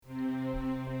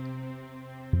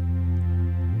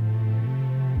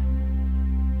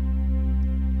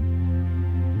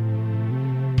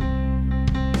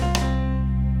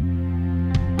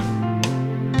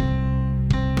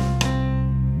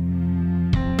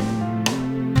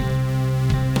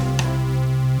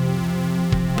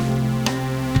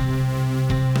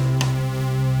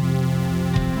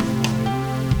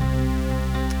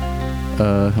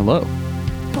Hello. Hello.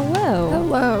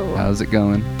 Hello. How's it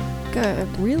going? Good.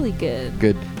 Really good.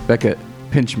 Good. Becca,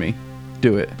 pinch me.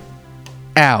 Do it.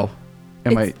 Ow.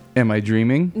 Am I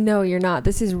dreaming? No, you're not.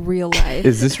 This is real life.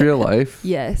 Is this real life?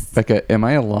 Yes. Becca, am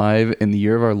I alive in the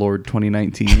year of our Lord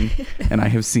 2019 and I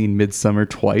have seen Midsummer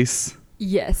twice?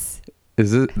 Yes.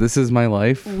 This is my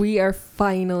life? We are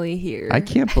finally here. I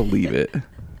can't believe it.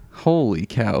 Holy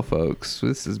cow, folks.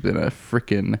 This has been a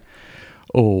freaking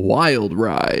wild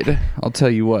ride. I'll tell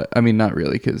you what. I mean, not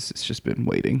really, because it's just been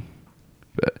waiting.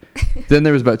 But then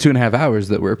there was about 2.5 hours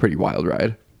that were a pretty wild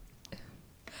ride.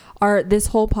 This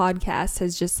whole podcast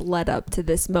has just led up to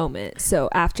this moment. So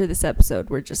after this episode,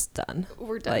 we're just done.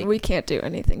 We're done. Like, We can't do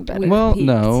anything better. Well, peaked.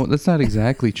 no, that's not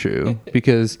exactly true.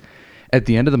 Because at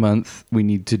the end of the month, we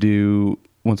need to do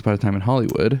Once Upon a Time in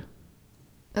Hollywood.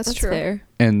 That's true. fair.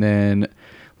 And then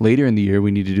later in the year,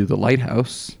 we need to do The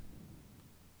Lighthouse.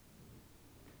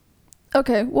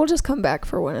 Okay, we'll just come back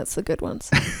for when it's the good ones.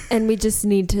 And we just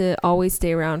need to always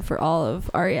stay around for all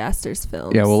of Ari Aster's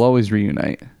films. Yeah, we'll always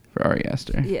reunite for Ari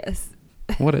Aster. Yes.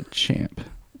 What a champ.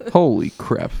 Holy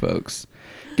crap, folks.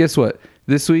 Guess what?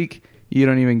 This week, you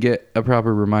don't even get a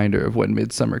proper reminder of when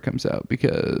Midsummer comes out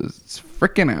because it's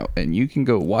freaking out and you can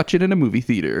go watch it in a movie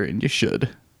theater, and you should.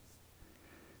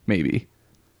 Maybe.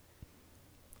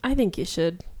 I think you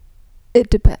should. It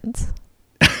depends.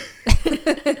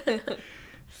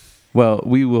 Well,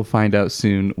 we will find out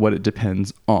soon what it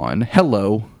depends on.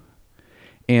 Hello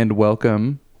and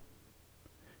welcome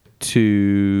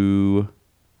to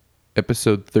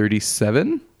episode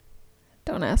 37.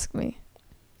 Don't ask me.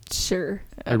 Sure.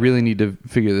 I really need to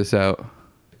figure this out.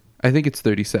 I think it's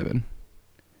 37.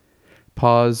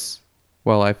 Pause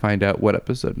while I find out what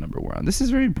episode number we're on. This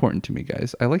is very important to me,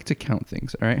 guys. I like to count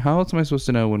things, all right? How else am I supposed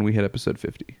to know when we hit episode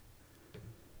 50?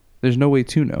 There's no way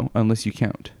to know unless you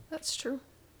count. That's true.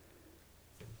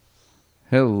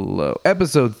 Hello.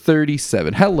 Episode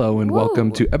 37. Hello and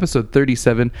welcome Whoa. to episode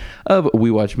 37 of We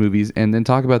Watch Movies and Then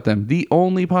Talk About Them, the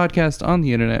only podcast on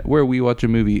the internet where we watch a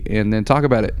movie and then talk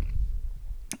about it.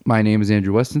 My name is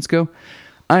Andrew Westonsko.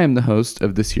 I am the host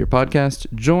of this here podcast,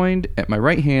 joined at my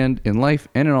right hand in life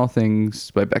and in all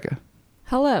things by Becca.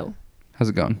 Hello. How's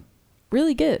it going?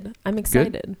 Really good. I'm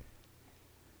excited.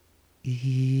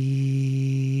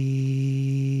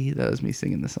 That was me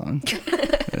singing the song.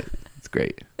 It's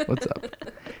great. What's up?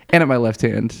 And at my left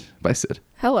hand by Sid.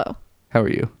 Hello. How are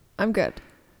you? I'm good.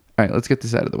 All right, let's get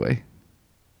this out of the way.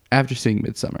 After seeing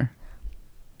Midsummer.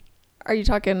 Are you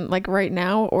talking like right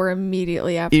now or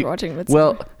immediately after watching Midsummer?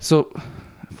 Well, so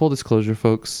full disclosure,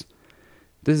 folks.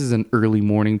 This is an early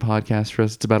morning podcast for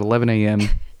us. It's about 11 a.m.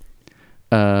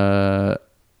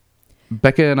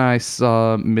 Becca and I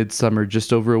saw Midsummer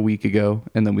just over a week ago,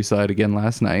 and then we saw it again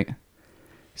last night.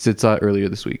 Sid saw it earlier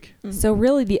this week. So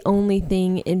really the only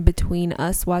thing in between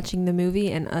us watching the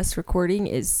movie and us recording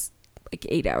is like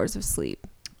 8 hours of sleep.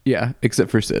 Yeah,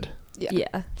 except for Sid.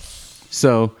 Yeah.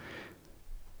 So,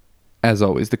 as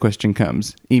always, the question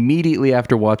comes, immediately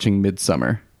after watching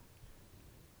Midsummer,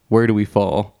 where do we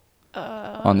fall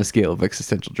on the scale of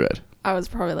existential dread? I was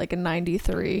probably like a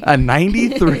 93. A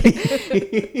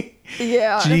 93?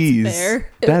 Yeah. Jeez, That's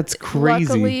fair. that's crazy.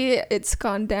 Luckily, it's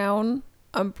gone down.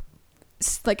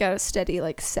 Like at a steady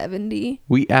like 70.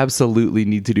 We absolutely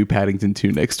need to do Paddington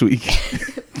 2 next week.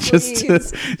 just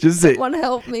Please. to Someone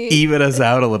help me. even us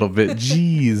out a little bit.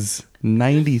 Jeez,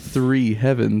 93,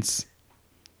 heavens.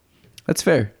 That's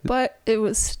fair. But it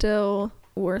was still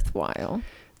worthwhile.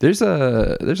 There's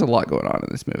a lot going on in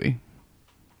this movie.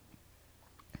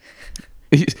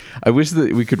 I wish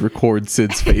that we could record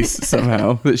Sid's face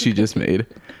somehow that she just made.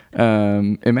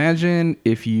 Imagine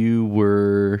if you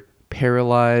were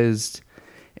paralyzed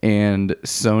and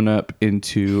sewn up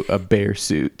into a bear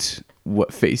suit,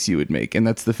 what face you would make. And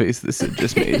that's the face that Sid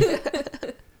just made.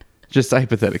 Just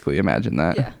hypothetically, imagine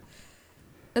that. Yeah.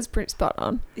 That's pretty spot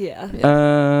on. Yeah.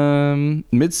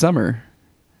 Midsummer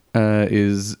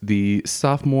is the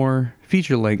sophomore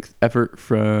feature-length effort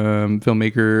from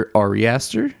filmmaker Ari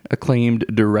Aster, acclaimed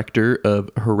director of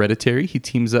Hereditary. He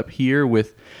teams up here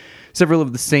with several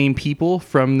of the same people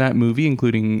from that movie,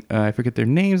 including, I forget their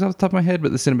names off the top of my head,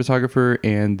 but the cinematographer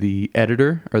and the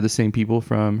editor are the same people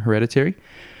from Hereditary.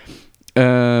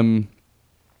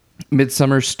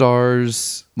 Midsummer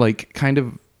stars, like, kind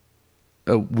of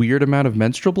a weird amount of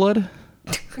menstrual blood.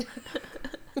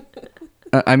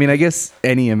 I mean, I guess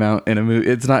any amount in a movie.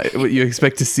 It's not what you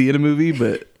expect to see in a movie,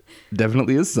 but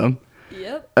definitely is some.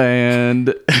 Yep.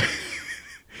 And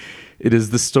it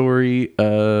is the story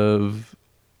of,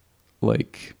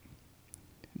 like,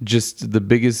 just the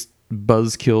biggest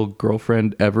buzzkill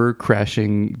girlfriend ever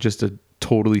crashing just a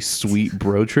totally sweet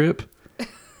bro trip.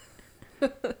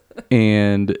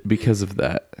 And because of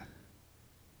that,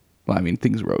 well, I mean,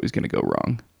 things were always going to go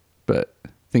wrong, but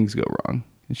things go wrong.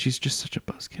 And she's just such a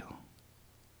buzzkill.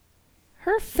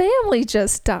 Her family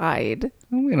just died.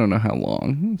 We don't know how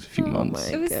long. It was a few months.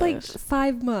 my It was gosh. like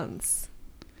 5 months.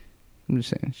 I'm just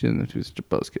saying, she doesn't have to be such a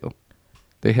buzzkill.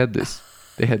 They had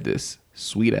this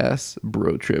sweet ass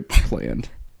bro trip planned,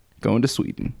 going to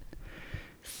Sweden,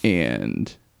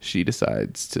 and she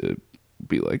decides to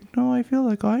be like, "No, I feel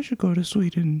like I should go to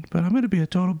Sweden, but I'm gonna be a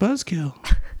total buzzkill."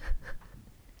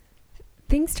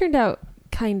 Things turned out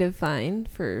kind of fine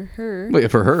for her.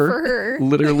 Wait, for her, For her.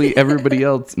 literally everybody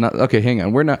else. Not okay. Hang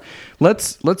on, we're not.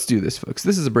 Let's do this, folks.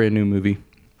 This is a brand new movie,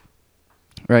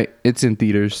 right? It's in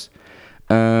theaters.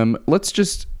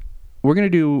 We're going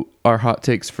to do our hot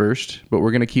takes first, but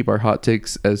we're going to keep our hot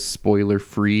takes as spoiler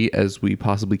free as we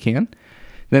possibly can.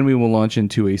 Then we will launch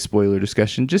into a spoiler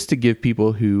discussion just to give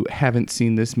people who haven't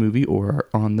seen this movie or are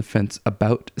on the fence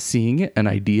about seeing it an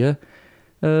idea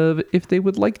of if they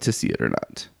would like to see it or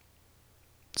not.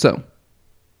 So,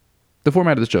 the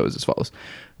format of the show is as follows.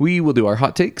 We will do our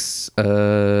hot takes,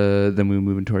 then we'll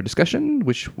move into our discussion,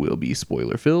 which will be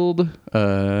spoiler filled,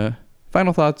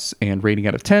 final thoughts, and rating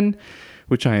out of 10,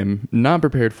 which I am not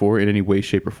prepared for in any way,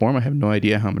 shape, or form. I have no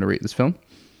idea how I'm going to rate this film.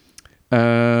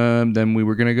 Then we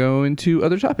were going to go into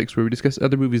other topics where we discuss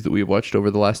other movies that we have watched over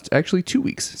the last, actually, 2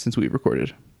 weeks since we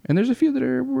recorded. And there's a few that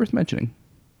are worth mentioning.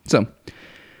 So,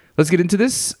 let's get into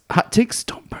this. Hot takes.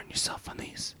 Don't burn yourself on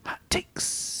these. Hot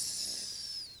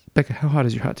takes. Becca, how hot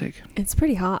is your hot take? It's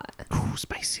pretty hot. Ooh,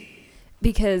 spicy.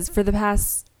 Because for the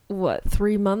past,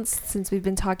 3 months since we've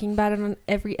been talking about it on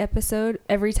every episode,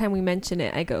 every time we mention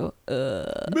it, I go,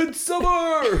 ugh.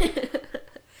 Midsummer!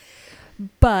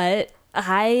 But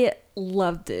I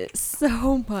loved it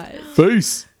so much.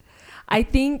 Face. I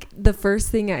think the first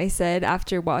thing I said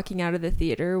after walking out of the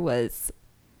theater was,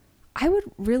 I would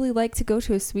really like to go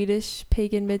to a Swedish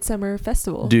pagan midsummer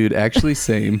festival. Dude, actually,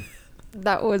 same.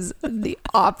 That was the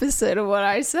opposite of what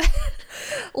I said.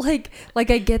 Like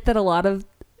I get that a lot of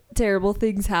terrible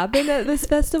things happen at this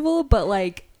festival, but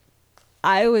like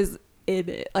I was in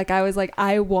it. Like I was like,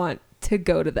 I want to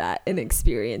go to that and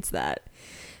experience that,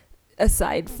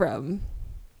 aside from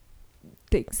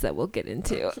things that we'll get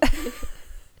into.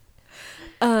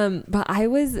 But I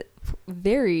was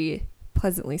very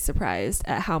pleasantly surprised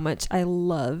at how much I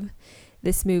love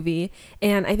this movie.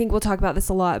 And I think we'll talk about this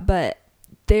a lot, but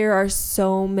there are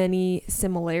so many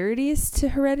similarities to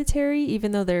Hereditary,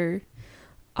 even though they're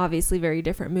obviously very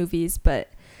different movies. But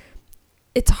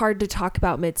it's hard to talk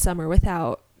about Midsummer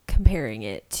without comparing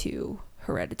it to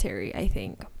Hereditary, I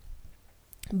think.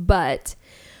 But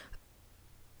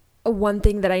one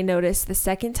thing that I noticed the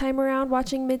second time around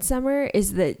watching Midsummer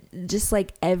is that just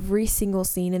like every single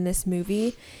scene in this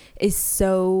movie is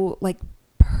so like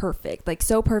perfect, like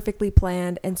so perfectly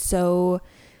planned and so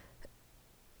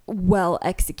well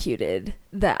executed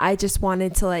that I just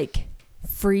wanted to like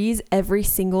freeze every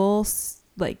single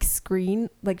like screen,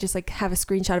 like just like have a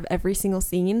screenshot of every single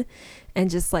scene and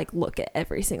just like look at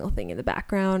every single thing in the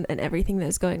background and everything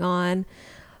that's going on.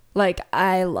 Like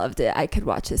I loved it. I could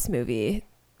watch this movie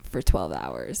for 12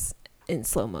 hours in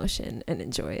slow motion and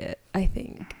enjoy it, I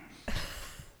think.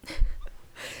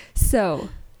 So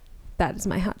that is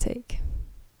my hot take.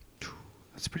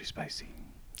 That's pretty spicy.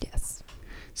 Yes.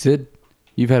 Sid,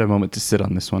 you've had a moment to sit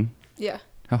on this one. Yeah.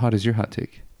 How hot is your hot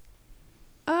take?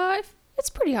 It's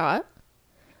pretty hot.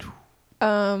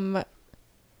 So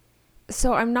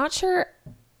I'm not sure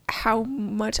how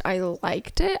much I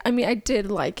liked it. I mean, I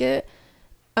did like it.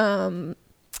 The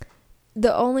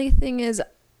only thing is,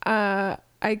 I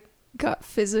got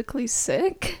physically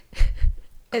sick,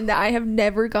 and I have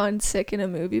never gotten sick in a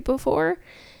movie before,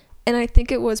 and I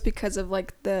think it was because of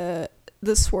like the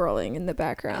swirling in the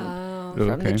background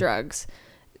from the drugs.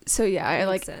 So yeah,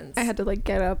 I had to like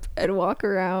get up and walk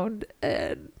around,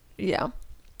 and yeah.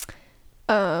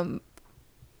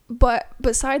 But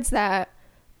besides that,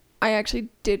 I actually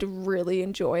did really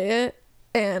enjoy it,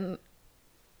 and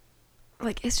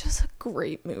like it's just a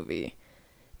great movie,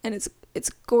 and it's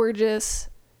gorgeous.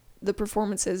 The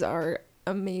performances are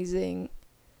amazing.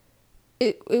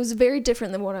 It was very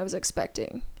different than what I was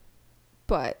expecting,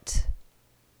 but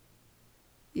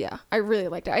yeah, I really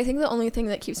liked it. I think the only thing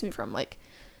that keeps me from like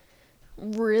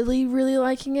really, really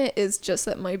liking it is just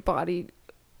that my body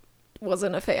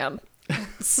wasn't a fan.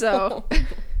 So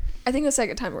I think the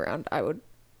second time around I would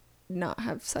not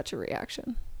have such a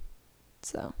reaction.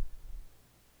 So,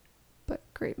 but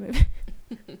great movie.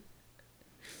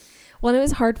 Well, it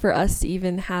was hard for us to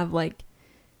even have like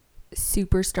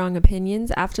super strong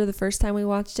opinions after the first time we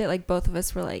watched it. Like both of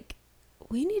us were like,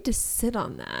 we need to sit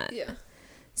on that. Yeah.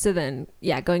 So then,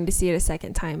 yeah, going to see it a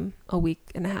second time a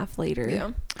week and a half later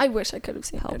Yeah. I wish I could have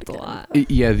seen it helped a again. lot.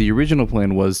 Yeah, the original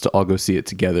plan was to all go see it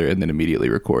together and then immediately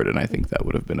record, and I think that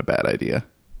would have been a bad idea.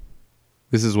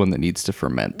 This is one that needs to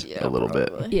ferment Yeah, a little bit.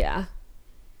 probably. Yeah.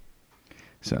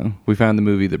 So we found the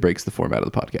movie that breaks the format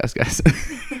of the podcast, guys.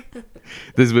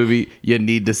 This movie, you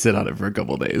need to sit on it for a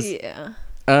couple days. Yeah.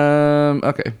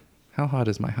 Okay. How hot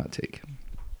is my hot take?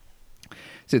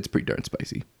 So it's pretty darn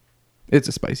spicy. It's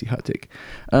a spicy hot take.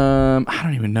 I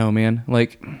don't even know, man.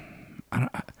 Like,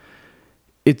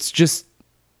 it's just,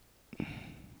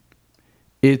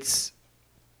 it's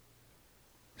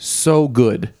so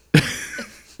good.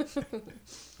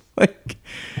 Like,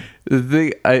 the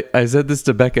thing, I said this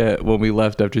to Becca when we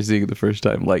left after seeing it the first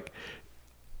time. Like,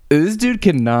 this dude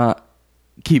cannot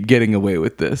keep getting away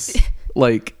with this.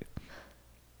 Like,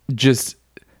 just,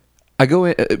 I go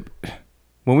in,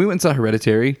 when we went and saw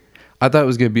Hereditary, I thought it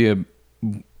was going to be a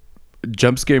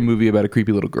jump scare movie about a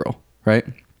creepy little girl, right?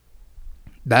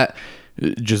 That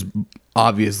just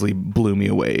obviously blew me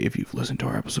away. If you've listened to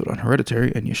our episode on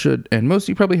Hereditary, and you should, and most of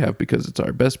you probably have, because it's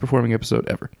our best performing episode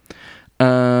ever.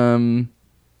 And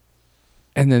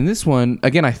then this one,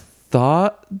 again, I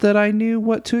thought that I knew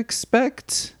what to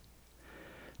expect,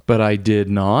 but I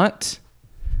did not.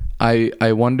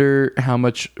 I wonder how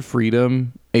much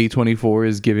freedom A24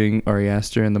 is giving Ari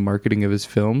Aster in the marketing of his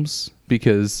films,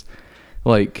 because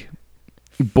like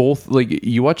both, like,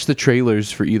 you watch the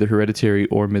trailers for either Hereditary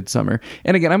or Midsommar,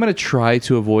 and again, I'm going to try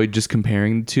to avoid just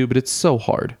comparing the two, but it's so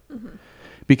hard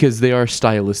because they are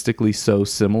stylistically so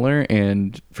similar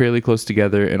and fairly close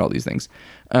together and all these things.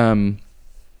 The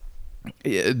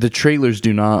trailers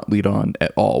do not lead on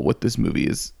at all what this movie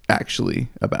is actually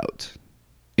about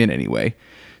in any way.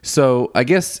 So I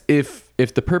guess if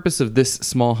the purpose of this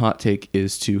small hot take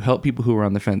is to help people who are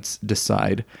on the fence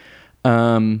decide,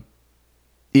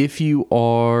 if you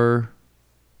are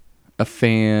a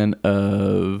fan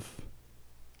of,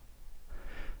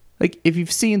 like, if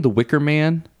you've seen The Wicker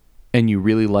Man and you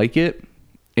really like it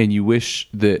and you wish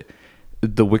that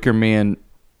The Wicker Man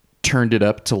turned it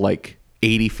up to like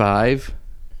 85,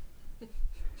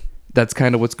 that's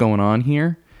kind of what's going on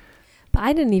here. But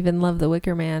I didn't even love The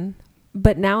Wicker Man.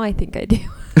 But now I think I do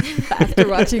after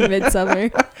watching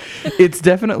Midsommar. It's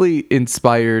definitely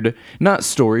inspired, not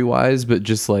story-wise, but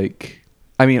just like,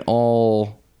 I mean,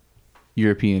 all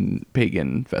European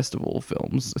pagan festival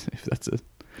films, if that's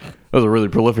a really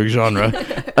prolific genre,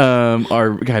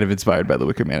 are kind of inspired by The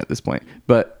Wicker Man at this point.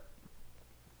 But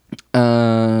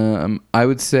I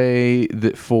would say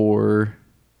that for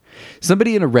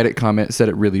somebody in a Reddit comment said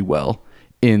it really well,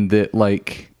 in that,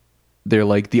 like, they're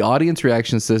like, the audience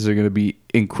reaction says they're going to be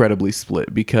incredibly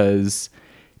split because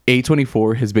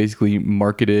A24 has basically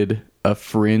marketed a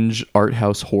fringe art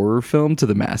house horror film to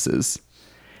the masses.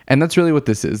 And that's really what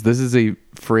this is. This is a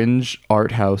fringe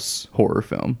art house horror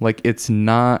film. Like, it's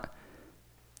not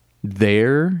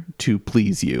there to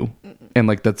please you. And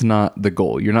like, that's not the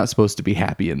goal. You're not supposed to be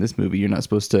happy in this movie. You're not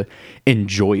supposed to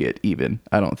enjoy it even,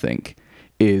 I don't think.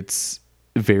 It's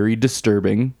very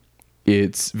disturbing.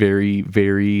 It's very,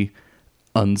 very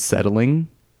unsettling.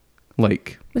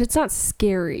 Like, But it's not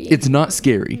scary. it's not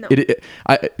scary. No.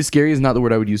 Scary is not the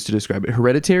word I would use to describe it.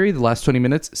 Hereditary, the last 20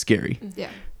 minutes, scary. Yeah.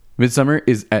 Midsommar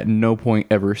is at no point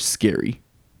ever scary.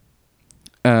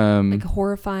 Like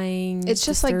horrifying. It's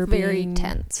just like very disturbing.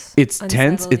 tense. It's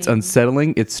tense, it's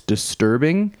unsettling, it's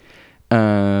disturbing.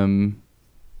 And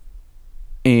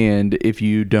if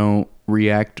you don't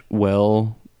react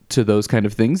well to those kind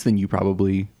of things, then you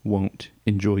probably won't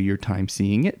enjoy your time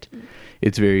seeing it.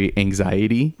 It's very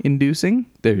anxiety inducing.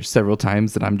 There's several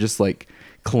times that I'm just like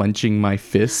clenching my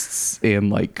fists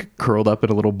and like curled up in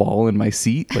a little ball in my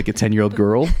seat like a 10-year-old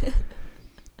girl.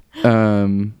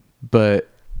 But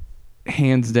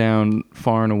hands down,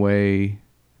 far and away,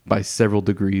 by several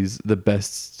degrees, the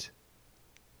best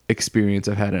experience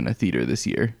I've had in a theater this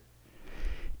year.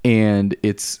 And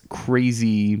it's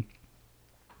crazy.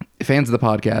 Fans of the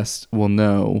podcast will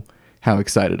know how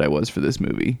excited I was for this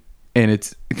movie. And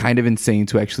it's kind of insane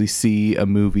to actually see a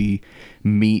movie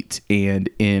meet and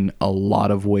in a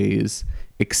lot of ways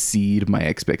exceed my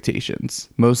expectations.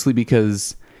 Mostly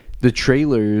because the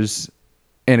trailers,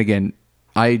 and again,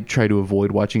 I try to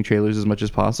avoid watching trailers as much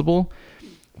as possible,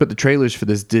 but the trailers for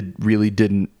this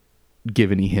didn't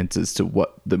give any hints as to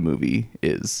what the movie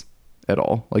is at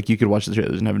all. Like, you could watch the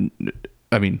trailers and have,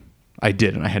 I mean, I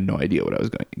did, and I had no idea what I was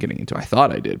getting into. I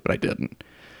thought I did, but I didn't.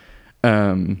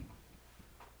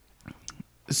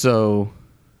 So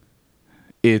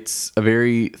it's a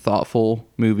very thoughtful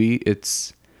movie.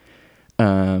 It's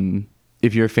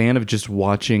if you're a fan of just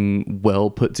watching well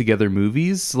put together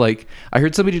movies, like I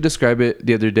heard somebody describe it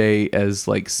the other day as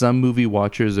like some movie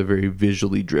watchers are very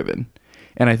visually driven.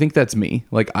 And I think that's me.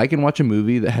 Like I can watch a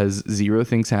movie that has zero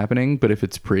things happening, but if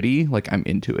it's pretty, like I'm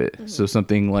into it. Mm-hmm. So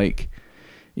something like,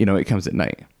 It Comes at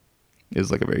Night is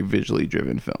like a very visually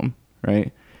driven film,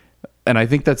 right? And I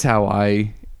think that's how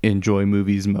I enjoy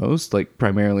movies most. Like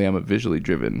primarily I'm a visually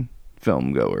driven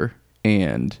film goer,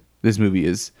 and this movie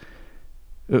is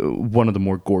one of the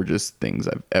more gorgeous things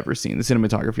I've ever seen. The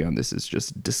cinematography on this is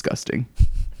just disgusting.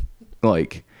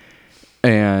 Like,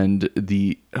 and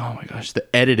oh my gosh,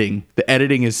 the editing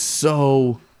is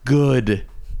so good.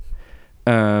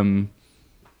 So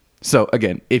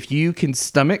again, if you can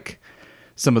stomach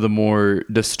some of the more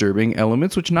disturbing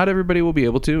elements, which not everybody will be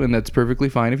able to, and that's perfectly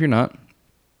fine if you're not,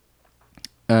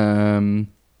 then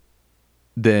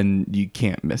you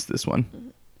can't miss this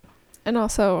one. And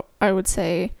also, I would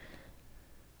say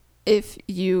if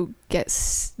you get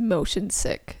motion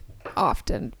sick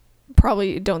often,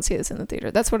 probably don't see this in the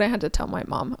theater. That's what I had to tell my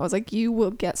mom. I was like, you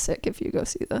will get sick if you go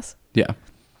see this. Yeah.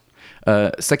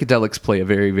 Psychedelics play a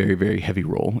very, very, very heavy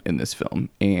role in this film.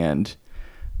 And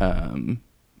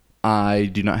I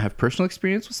do not have personal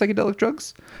experience with psychedelic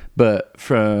drugs, but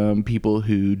from people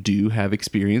who do have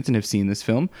experience and have seen this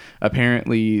film,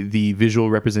 apparently the visual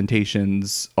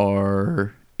representations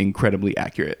are incredibly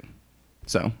accurate.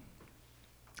 So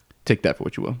take that for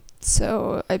what you will.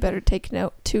 So I better take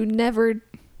note to never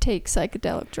take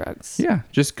psychedelic drugs. Yeah,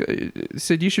 just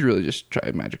Sid, you should really just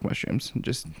try magic mushrooms and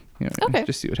just Okay.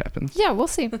 just see what happens. Yeah, we'll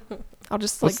see. I'll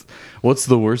just What's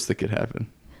the worst that could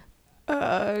happen?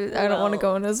 I don't want to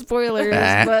go into spoilers,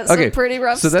 Ah, but okay. some pretty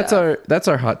rough So stuff. that's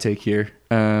our hot take here.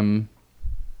 I'm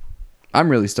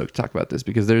really stoked to talk about this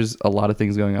because there's a lot of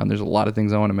things going on. There's a lot of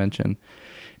things I want to mention,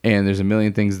 and there's a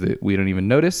million things that we don't even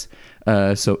notice.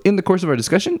 So in the course of our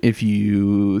discussion, if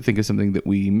you think of something that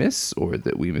we miss or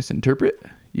that we misinterpret,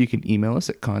 you can email us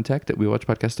at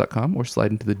contact@wewatchpodcast.com or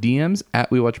slide into the DMs at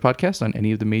wewatchpodcast on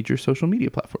any of the major social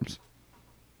media platforms.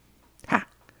 Ha!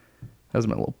 That was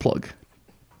my little plug.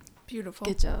 Beautiful.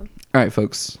 Good job. All right,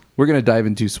 folks, we're going to dive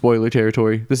into spoiler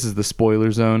territory. This is the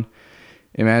spoiler zone.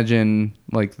 Imagine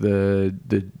like the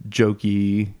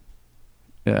jokey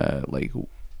like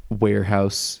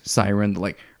warehouse siren,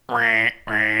 like I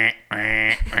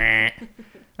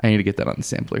need to get that on the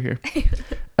sampler here.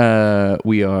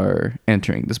 We are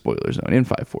entering the spoiler zone in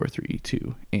 5, 4, 3,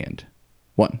 2, and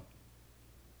 1.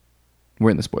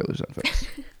 We're in the spoiler zone, folks.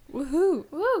 Woohoo!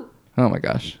 Woo! Oh my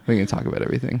gosh, we're going to talk about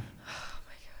everything.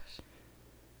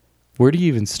 Where do you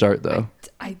even start, though?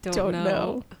 I don't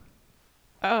know.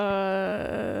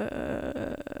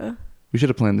 We should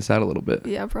have planned this out a little bit.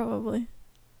 Yeah, probably.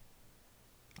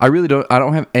 I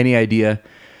don't have any idea.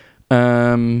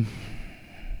 I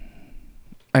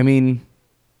mean,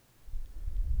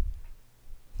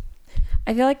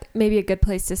 I feel like maybe a good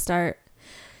place to start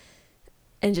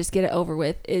and just get it over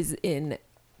with is in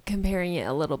comparing it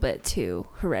a little bit to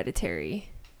Hereditary.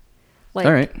 Like,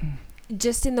 all right.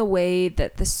 Just in the way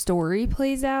that the story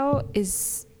plays out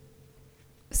is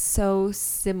so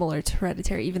similar to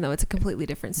Hereditary, even though it's a completely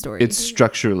different story. It's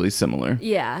structurally similar.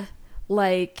 Yeah.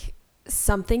 Like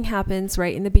something happens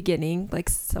right in the beginning, like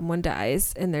someone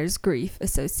dies and there's grief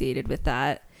associated with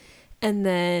that. And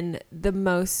then the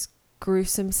most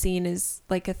gruesome scene is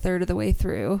like a third of the way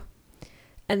through.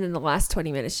 And then the last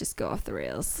 20 minutes just go off the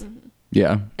rails. Mm-hmm.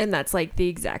 Yeah. And that's like the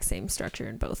exact same structure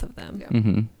in both of them. Yeah.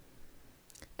 Mm-hmm.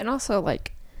 And also,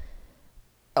 like,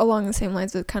 along the same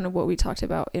lines of kind of what we talked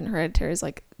about in Hereditary is,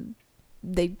 like,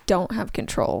 they don't have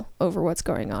control over what's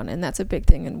going on. And that's a big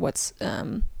thing in what's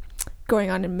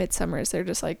going on in Midsummer is they're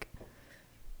just, like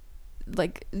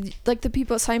the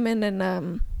people, Simon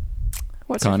and,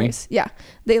 what's Connie? her face? Yeah.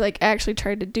 They, like, actually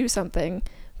tried to do something,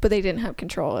 but they didn't have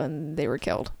control and they were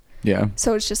killed. Yeah.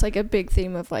 So it's just, like, a big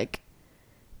theme of, like,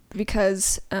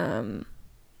 because,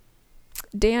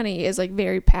 Danny is like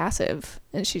very passive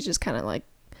and she's just kind of like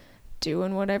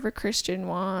doing whatever Christian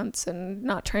wants and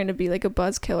not trying to be like a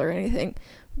buzzkill or anything,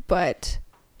 but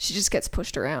she just gets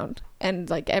pushed around and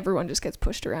like everyone just gets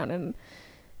pushed around. And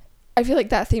I feel like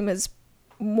that theme is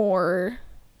more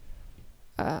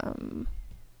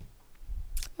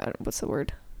what's the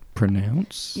word?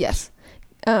 Pronounce? Yes.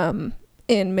 In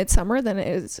Midsummer than it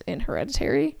is in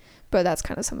Hereditary, but that's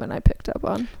kind of something I picked up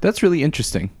on. That's really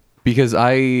interesting because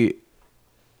I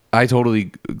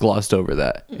totally glossed over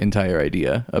that entire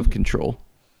idea of control.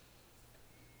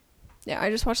 Yeah, I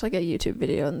just watched like a YouTube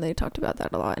video and they talked about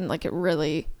that a lot and like it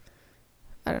really,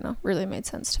 I don't know, really made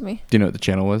sense to me. Do you know what the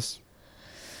channel was?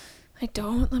 I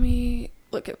don't. Let me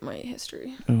look at my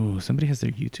history. Oh, somebody has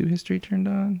their YouTube history turned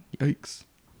on? Yikes.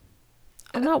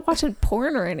 I'm not watching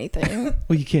porn or anything.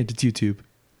 Well, you can't. It's YouTube.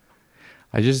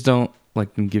 I just don't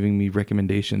like them giving me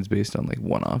recommendations based on like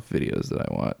one-off videos that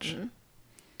I watch.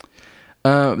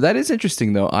 That is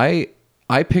interesting though. I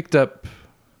picked up,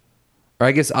 or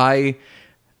I guess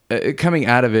coming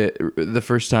out of it the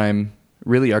first time,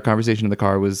 really our conversation in the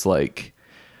car was like,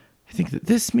 I think that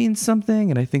this means something,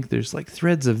 and I think there's like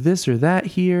threads of this or that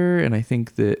here, and I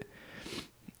think that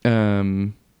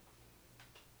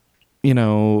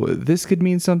this could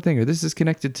mean something, or this is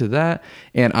connected to that.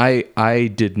 And I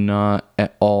did not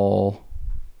at all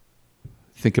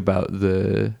think about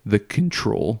the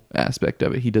control aspect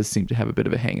of it. He does seem to have a bit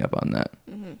of a hang up on that.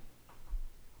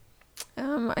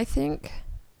 I think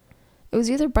it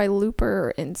was either by Looper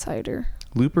or Insider.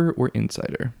 Looper or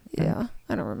Insider? Yeah,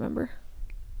 I don't remember.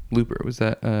 Looper, was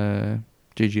that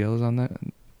JGL is on that?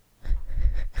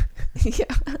 Yeah.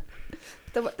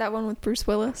 That one with Bruce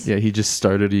Willis? Yeah, he just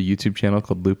started a YouTube channel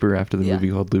called Looper after the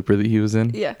movie called Looper that he was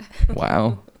in. Yeah.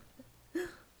 Wow.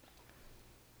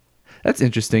 That's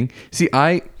interesting. See,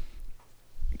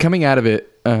 coming out of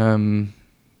it and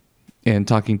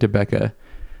talking to Becca,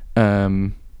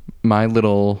 my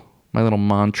little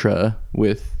mantra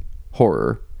with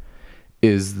horror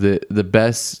is that the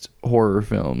best horror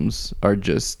films are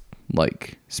just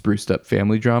like spruced up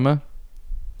family drama.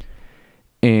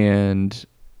 And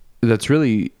that's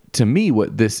really, to me,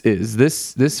 what this is.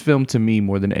 This film, to me,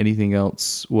 more than anything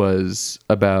else, was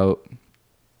about,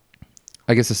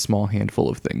 I guess, a small handful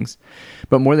of things.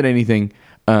 But more than anything,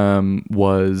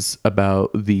 was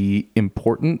about the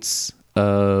importance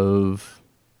of,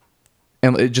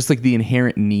 and just like the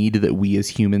inherent need that we as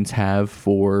humans have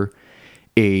for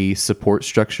a support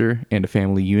structure and a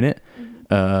family unit,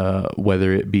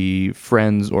 whether it be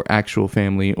friends or actual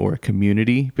family or a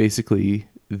community. Basically,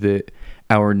 that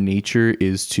our nature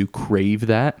is to crave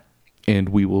that, and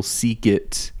we will seek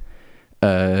it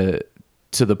to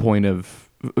the point of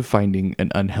finding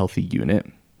an unhealthy unit.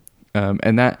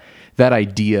 And that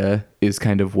idea is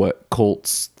kind of what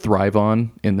cults thrive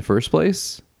on in the first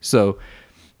place. So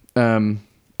I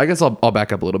guess I'll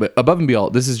back up a little bit. Above and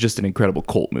Beyond, this is just an incredible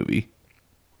cult movie.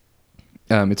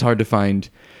 It's hard to find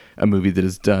a movie that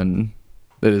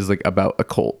is like about a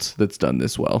cult that's done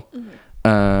this well.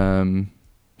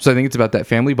 So I think it's about that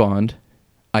family bond.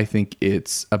 I think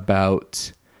it's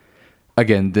about,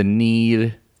 again, the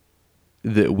need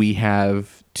that we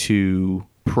have to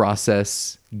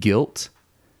process guilt.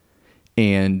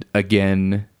 And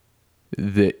again,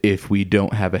 that if we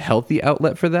don't have a healthy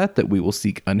outlet for that we will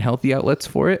seek unhealthy outlets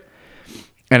for it.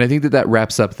 And I think that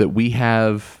wraps up that we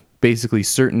have basically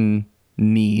certain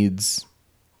needs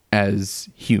as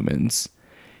humans,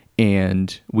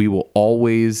 and we will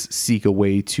always seek a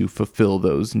way to fulfill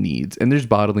those needs. And there's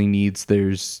bodily needs,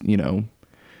 there's,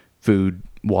 food,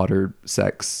 water,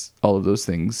 sex, all of those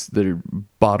things that are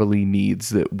bodily needs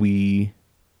that we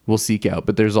will seek out.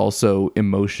 But there's also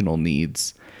emotional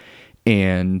needs,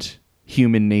 and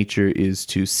human nature is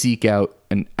to seek out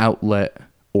an outlet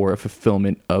or a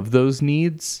fulfillment of those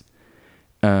needs.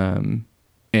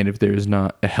 And if there is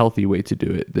not a healthy way to do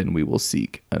it, then we will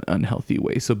seek an unhealthy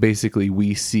way. So basically,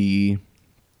 we see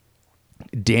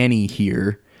Danny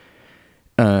here,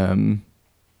 who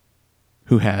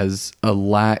has a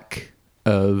lack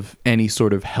of any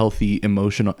sort of healthy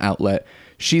emotional outlet.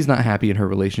 She's not happy in her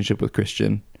relationship with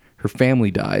Christian. Her family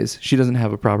dies. She doesn't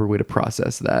have a proper way to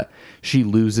process that. She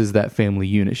loses that family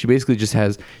unit. She basically just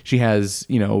has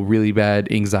really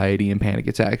bad anxiety and panic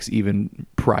attacks even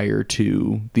prior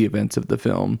to the events of the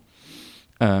film,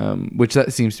 which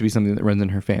that seems to be something that runs in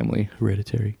her family,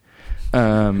 hereditary.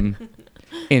 And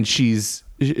she's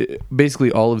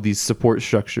basically, all of these support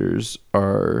structures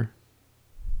are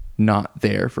not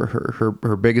there for her.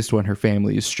 Her biggest one, her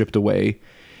family, is stripped away,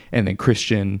 and then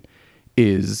Christian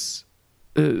is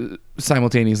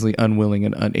simultaneously unwilling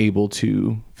and unable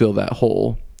to fill that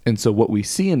hole. And so what we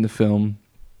see in the film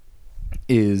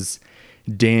is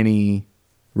Danny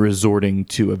resorting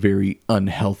to a very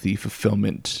unhealthy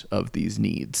fulfillment of these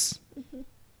needs.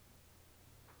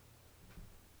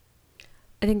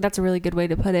 I think that's a really good way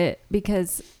to put it,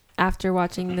 because after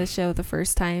watching the show the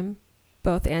first time,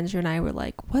 both Andrew and I were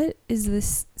like, what is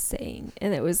this saying?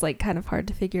 And it was like kind of hard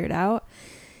to figure it out,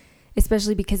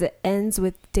 especially because it ends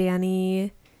with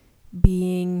Danny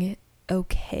being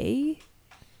okay,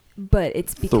 but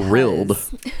it's because thrilled.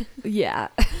 Yeah.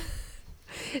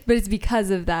 But it's because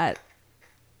of that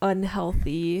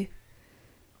unhealthy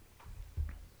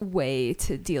way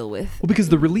to deal with. Well, because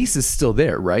the release is still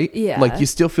there, right? Yeah. Like, you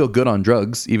still feel good on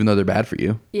drugs, even though they're bad for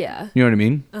you. Yeah. You know what I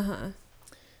mean?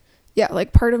 Yeah,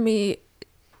 like part of me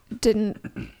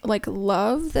didn't like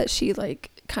love that she like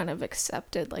kind of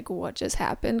accepted like what just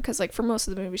happened, because like for most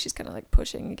of the movie she's kind of like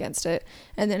pushing against it,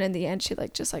 and then in the end she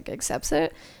like just like accepts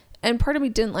it. And part of me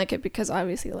didn't like it because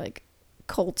obviously like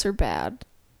cults are bad,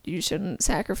 you shouldn't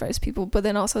sacrifice people, but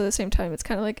then also at the same time it's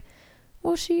kind of like,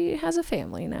 well, she has a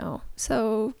family now,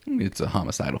 so It's a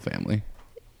homicidal family.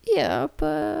 yeah,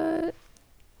 but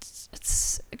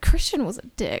it's Christian was a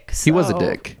dick, so. He was a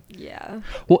dick. Yeah.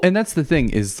 Well, and that's the thing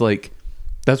is like,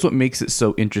 that's what makes it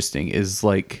so interesting is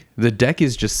like the deck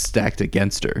is just stacked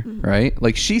against her, right?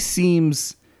 Like she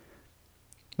seems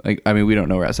like, I mean, we don't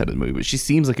know her outside of the movie, but she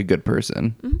seems like a good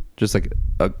person. Just like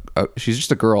she's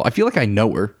just a girl. I feel like I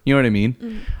know her. You know what I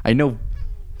mean? I know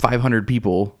 500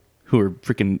 people who are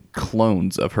freaking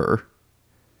clones of her.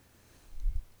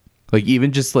 Like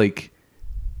even just like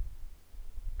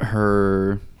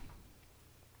her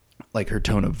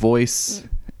tone of voice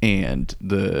and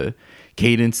the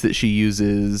cadence that she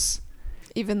uses.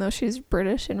 Even though she's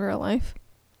British in real life.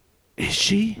 Is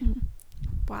she?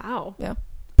 Wow. Yeah.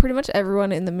 Pretty much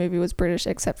everyone in the movie was British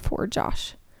except for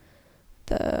Josh,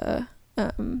 the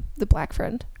black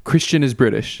friend. Christian is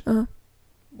British.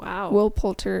 Wow. Will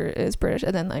Poulter is British,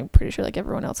 and then I'm pretty sure like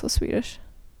everyone else was Swedish.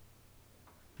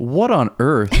 What on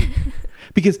earth?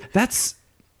 Because that's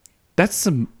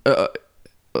some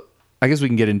I guess we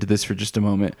can get into this for just a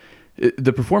moment.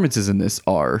 The performances in this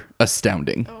are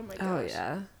astounding Oh my Oh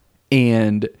yeah.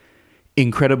 and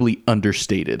incredibly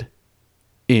understated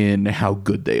in how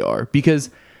good they are, because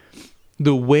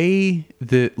the way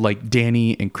that like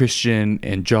Danny and Christian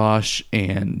and Josh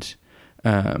and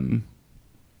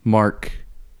Mark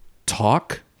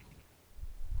talk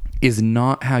is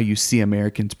not how you see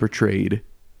Americans portrayed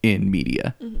in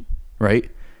media, right?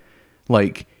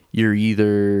 Like you're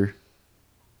either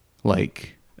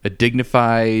like a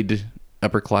dignified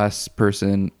upper class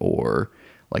person or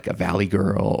like a valley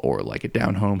girl or like a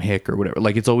down home hick or whatever.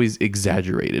 Like it's always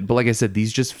exaggerated. But like I said,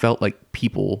 these just felt like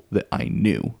people that I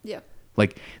knew. Yeah.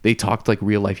 Like they talked like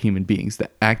real life human beings. The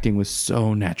acting was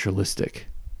so naturalistic.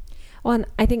 Well, and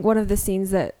I think one of the scenes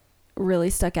that really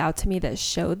stuck out to me that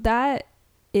showed that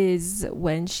is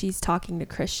when she's talking to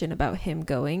Christian about him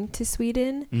going to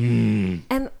Sweden.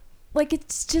 And like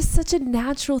it's just such a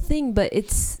natural thing, but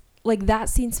it's like that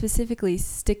scene specifically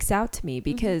sticks out to me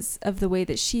because of the way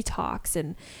that she talks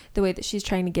and the way that she's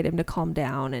trying to get him to calm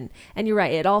down. And you're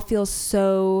right, it all feels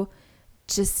so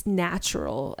just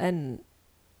natural, and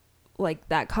like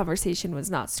that conversation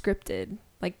was not scripted.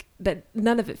 Like that,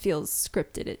 none of it feels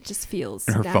scripted. It just feels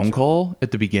And her natural. phone call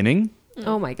at the beginning.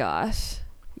 Oh my gosh.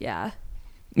 Yeah.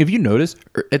 If you notice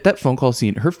at that phone call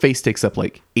scene, her face takes up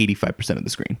like 85% of the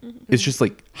screen. It's just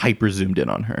like hyper zoomed in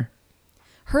on her.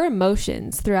 Her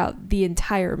emotions throughout the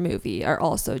entire movie are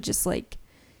also just like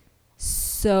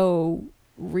so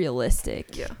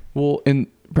realistic. Yeah. Well, in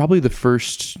probably the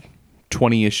first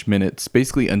 20-ish minutes,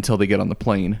 basically until they get on the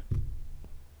plane,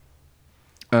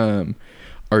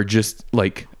 are just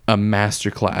like a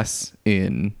masterclass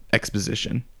in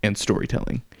exposition and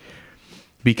storytelling,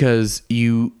 because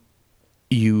you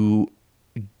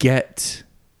get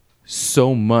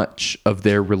so much of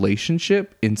their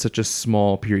relationship in such a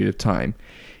small period of time,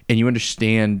 and you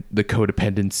understand the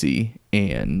codependency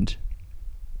and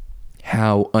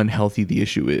how unhealthy the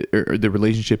issue is, or the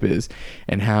relationship is,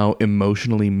 and how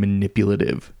emotionally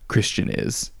manipulative Christian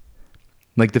is.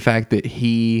 Like the fact that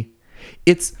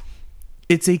it's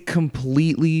a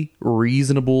completely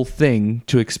reasonable thing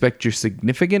to expect your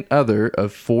significant other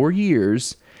of 4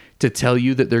 years to tell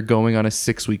you that they're going on a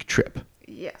 6-week trip.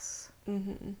 Yes.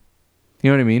 You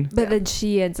know what I mean? But then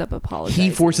she ends up apologizing. He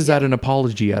forces out an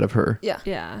apology out of her. Yeah.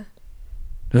 Yeah.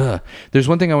 Ugh. There's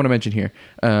one thing I want to mention here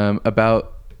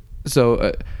about.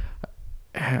 So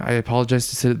I apologize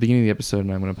to say at the beginning of the episode,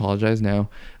 and I'm going to apologize now.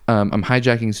 I'm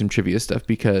hijacking some trivia stuff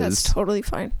because That's totally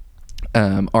fine.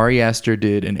 Ari Aster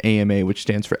did an AMA, which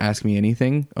stands for Ask Me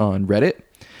Anything, on Reddit,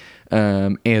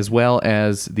 as well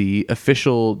as the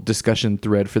official discussion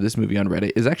thread for this movie on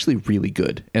Reddit is actually really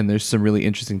good, and there's some really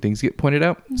interesting things get pointed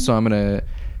out. So I'm gonna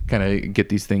kind of get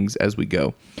these things as we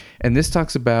go. And this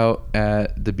talks about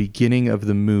at the beginning of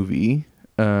the movie,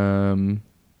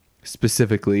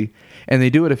 specifically, and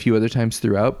they do it a few other times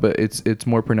throughout, but it's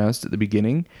more pronounced at the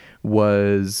beginning,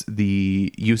 was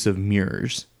the use of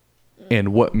mirrors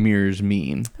and what mirrors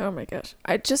mean. Oh my gosh.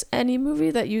 Any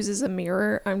movie that uses a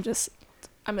mirror, I'm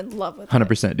in love with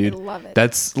 100%, dude. I love it.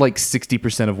 That's like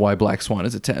 60% of why Black Swan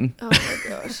is a 10. Oh my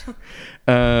gosh.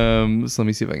 So let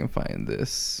me see if I can find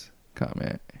this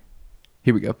comment.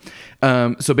 Here we go.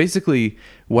 So basically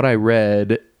what I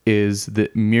read is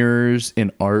that mirrors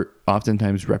in art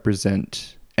oftentimes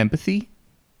represent empathy.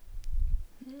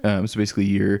 So basically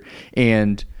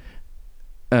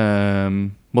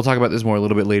we'll talk about this more a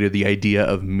little bit later, the idea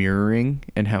of mirroring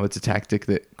and how it's a tactic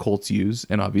that cults use.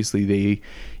 And obviously they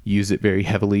use it very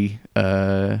heavily,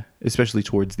 especially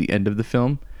towards the end of the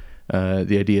film.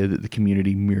 The idea that the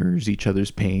community mirrors each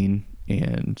other's pain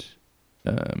and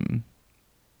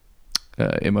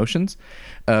emotions.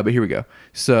 But here we go.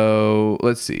 So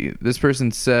let's see. This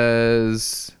person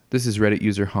says, this is Reddit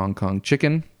user Hong Kong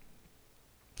Chicken,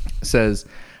 says,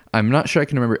 I'm not sure I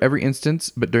can remember every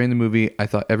instance, but during the movie, I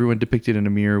thought everyone depicted in a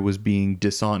mirror was being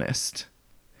dishonest.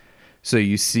 So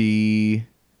you see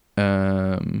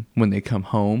when they come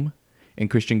home and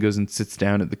Christian goes and sits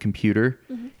down at the computer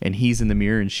and he's in the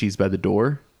mirror and she's by the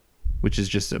door, which is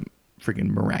just a freaking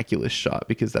miraculous shot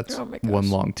because that's one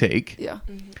long take. Yeah.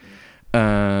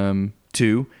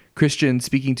 2, Christian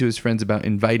speaking to his friends about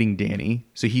inviting Danny.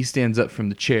 So he stands up from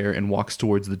the chair and walks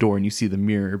towards the door and you see the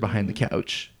mirror behind the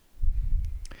couch.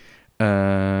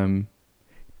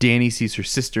 Danny sees her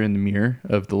sister in the mirror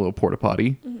of the little porta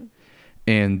potty.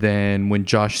 And then when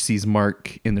Josh sees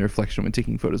Mark in the reflection when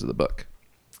taking photos of the book.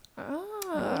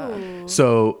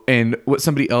 So, and what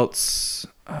somebody else,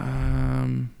 I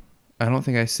don't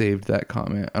think I saved that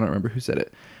comment. I don't remember who said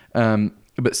it.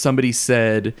 But somebody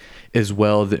said as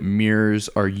well that mirrors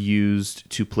are used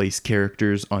to place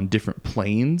characters on different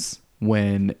planes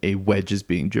when a wedge is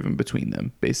being driven between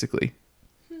them, basically.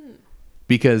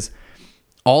 Because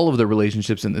all of the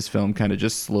relationships in this film kind of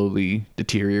just slowly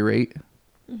deteriorate,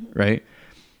 right?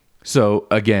 So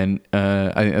again,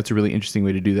 I think that's a really interesting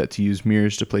way to do that, to use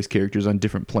mirrors to place characters on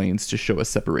different planes to show a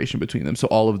separation between them. So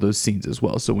all of those scenes as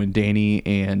well. So when Danny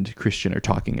and Christian are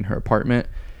talking in her apartment,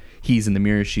 he's in the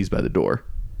mirror, she's by the door.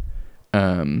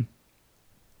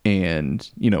 And,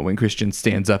 you know, when Christian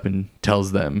stands up and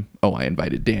tells them, oh, I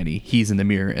invited Danny, he's in the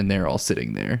mirror and they're all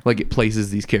sitting there. Like, it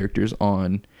places these characters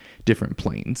on different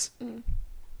planes,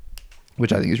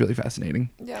 which I think is really fascinating.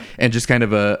 Yeah. And just kind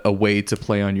of a way to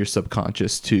play on your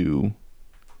subconscious to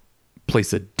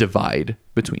place a divide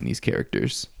between these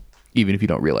characters, even if you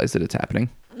don't realize that it's happening.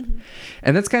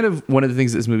 And that's kind of one of the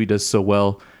things that this movie does so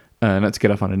well. Not to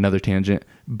get off on another tangent,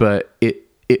 but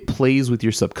it plays with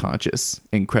your subconscious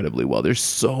incredibly well. There's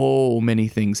so many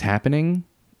things happening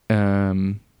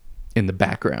in the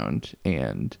background,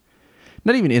 and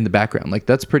not even in the background. Like,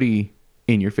 that's pretty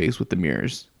in your face with the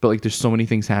mirrors, but like there's so many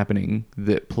things happening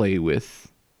that play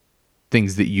with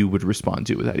things that you would respond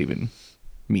to without even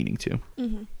meaning to.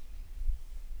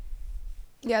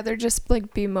 Yeah, there just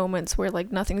like be moments where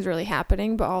like nothing's really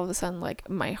happening, but all of a sudden like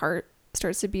my heart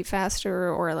starts to beat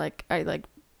faster, or like I like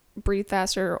breathe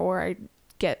faster, or I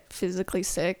get physically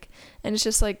sick. And it's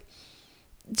just like,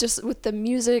 just with the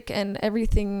music and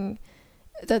everything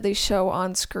that they show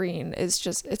on screen is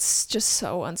just, it's just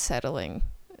so unsettling.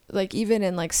 Like, even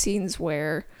in like scenes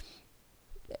where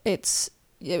it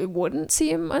wouldn't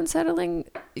seem unsettling,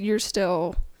 you're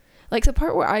still like, the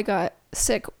part where I got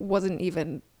sick wasn't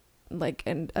even like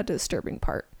a disturbing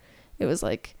part. It was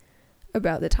like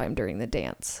about the time during the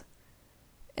dance,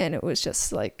 and it was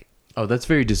just like, oh, that's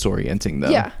very disorienting though.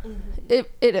 Yeah,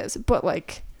 it is, but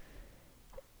like,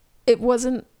 it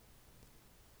wasn't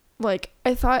like,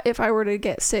 I thought if I were to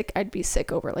get sick, I'd be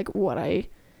sick over like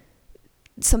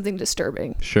something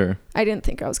disturbing. Sure. I didn't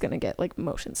think I was gonna get like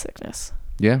motion sickness.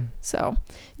 Yeah. So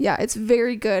yeah, it's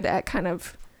very good at kind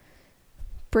of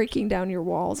breaking down your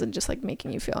walls and just like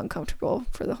making you feel uncomfortable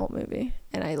for the whole movie,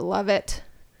 and I love it.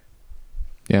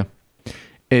 Yeah,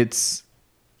 it's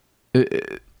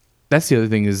that's the other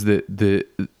thing, is that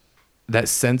that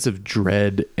sense of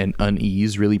dread and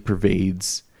unease really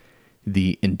pervades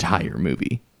the entire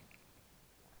movie.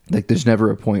 Like, there's never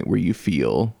a point where you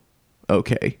feel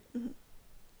okay.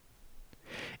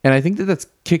 And I think that that's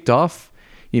kicked off,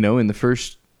 you know, in the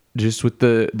first, just with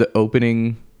the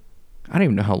opening. I don't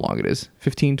even know how long it is.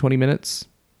 15, 20 minutes?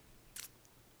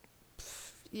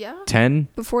 Yeah. 10?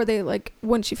 Before they like,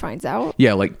 when she finds out.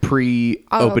 Yeah, like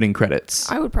pre-opening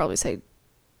credits. I would probably say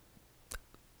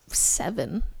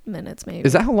 7 minutes maybe.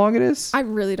 Is that how long it is? I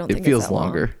really don't think it feels it's that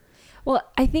longer. Long.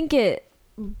 Well, I think it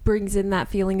brings in that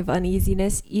feeling of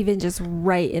uneasiness even just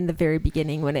right in the very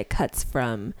beginning, when it cuts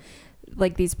from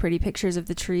like these pretty pictures of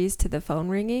the trees to the phone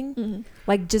ringing.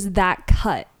 Like, just that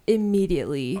cut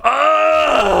immediately.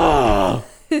 Oh!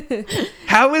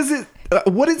 How is it?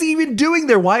 What is he even doing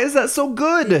there? Why is that so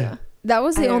good? Yeah. That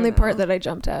was the only know. part that I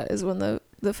jumped at, is when the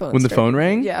phone When the phone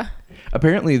rang? Yeah.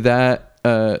 Apparently that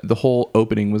the whole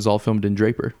opening was all filmed in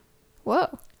Draper.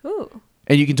 Whoa. Ooh.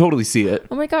 And you can totally see it.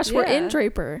 Oh my gosh, we're in Yeah.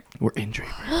 Draper. We're in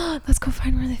Draper. Let's go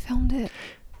find where they filmed it.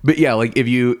 But yeah, like if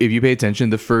you pay attention,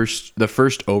 the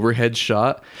first overhead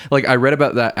shot, like I read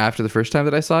about that after the first time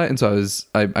that I saw it, and so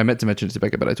I meant to mention it to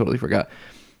Becca, but I totally forgot.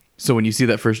 So when you see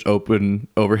that first open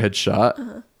overhead shot,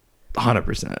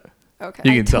 100%. Okay.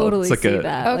 You can tell totally it's like see a.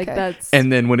 that. Like Okay. that's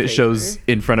And then when it great shows for-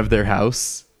 in front of their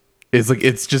house,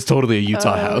 it's just totally a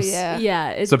Utah house. Yeah. yeah,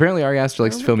 it's So apparently Ari Aster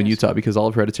likes Oh to my film in gosh. Utah because all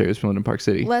of Hereditary was filmed in Park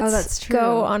City. Let's that's true.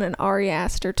 go on an Ari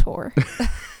Aster tour.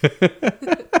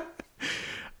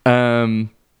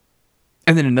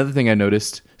 And then another thing I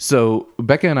noticed. So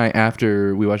Becca and I,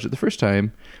 after we watched it the first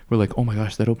time, were like, "Oh my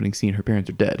gosh, that opening scene! Her parents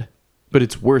are dead." But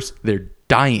it's worse; they're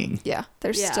dying Yeah,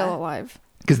 they're Yeah. still alive.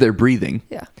 because they're breathing.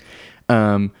 Yeah.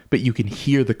 But you can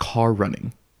hear the car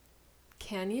running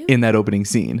can you? in that opening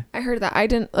scene. I heard that. I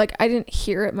didn't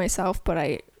hear it myself, but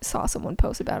I saw someone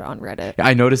post about it on Reddit.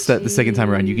 I noticed that the second time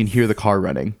around, you can Jeez. hear the car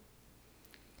running.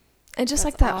 And just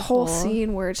That's like that whole awful.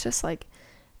 scene where it's just like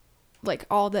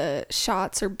all the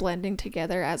shots are blending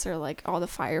together as they're like all the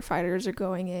firefighters are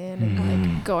going in and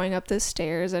like going up the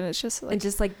stairs, and it's just like and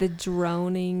just like the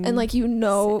droning and like you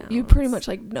pretty sounds. much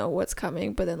like know what's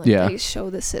coming, but then like Yeah. they show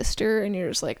the sister and you're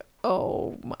just like,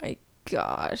 oh my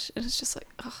gosh, and it's just like,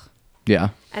 ugh. Yeah,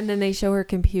 and then they show her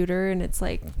computer and it's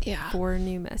like Yeah. 4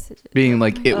 new messages. being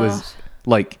like it was Ugh.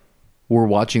 like we're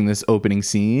watching this opening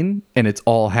scene and it's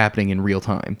all happening in real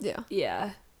time. Yeah.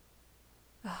 Yeah.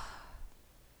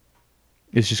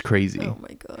 It's just crazy. Oh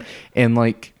my gosh. And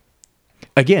like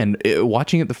again,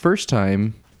 watching it the first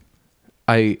time,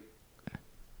 I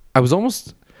was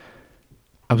almost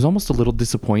a little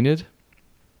disappointed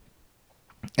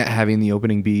at having the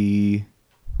opening be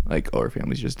like, "Oh, her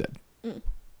family's just dead,"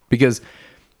 because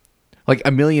like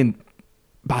a million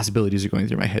possibilities are going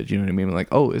through my head. You know what I mean? Like,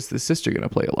 oh, is this sister going to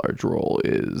play a large role?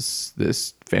 Is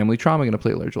this family trauma going to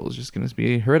play a large role? Is just going to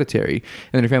be Hereditary? And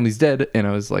then her family's dead, and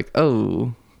I was like,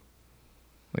 oh.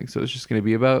 Like, so it's just going to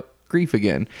be about grief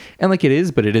again. And like it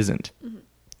is, but it isn't.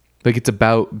 Like it's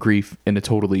about grief in a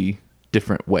totally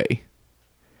different way.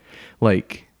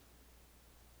 Like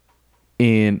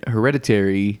in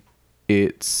Hereditary,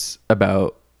 it's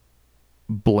about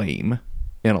blame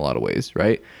in a lot of ways,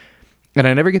 right? And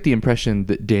I never get the impression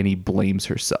that Danny blames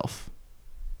herself.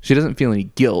 She doesn't feel any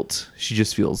guilt. She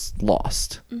just feels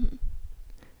lost. And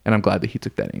I'm glad that he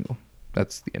took that angle.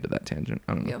 That's the end of that tangent.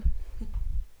 I don't know. Yeah.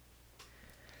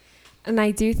 And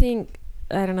I do think,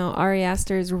 I don't know, Ari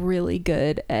Aster is really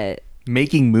good at,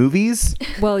 Making movies?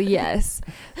 well, yes.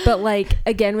 But like,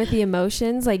 again, with the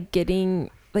emotions, like getting,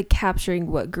 like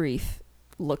capturing what grief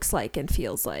looks like and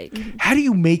feels like. How do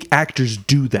you make actors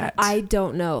do that? I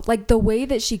don't know. Like the way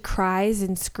that she cries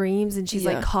and screams and she's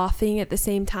Yeah. like coughing at the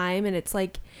same time. And it's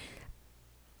like,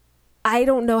 I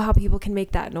don't know how people can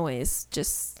make that noise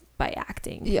just by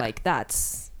acting. Yeah. Like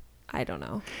that's, I don't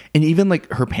know. And even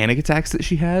like her panic attacks that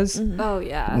she has, Oh,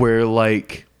 yeah. where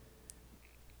like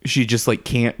she just like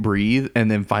can't breathe and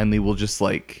then finally will just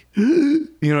like, you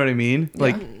know what I mean?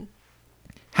 Like,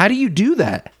 how do you do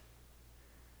that?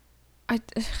 I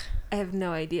have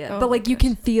no idea. Oh but my like you gosh.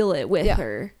 can feel it with Yeah.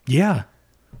 her. Yeah.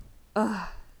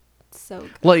 So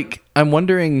good. Like, I'm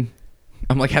wondering,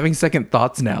 I'm like having second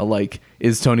thoughts now. Like,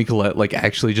 is Toni Collette like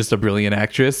actually just a brilliant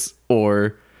actress,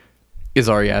 or is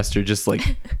Ari Aster just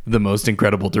like the most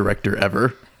incredible director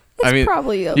ever? I mean,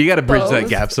 probably you got to bridge that both.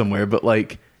 gap somewhere. But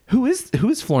like, who is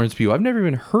Florence Pugh? I've never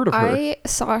even heard of her. I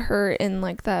saw her in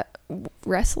like that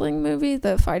wrestling movie,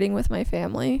 The Fighting with My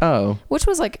Family, Oh, which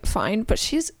was like fine, but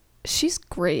she's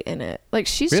great in it. Like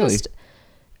she's Really? just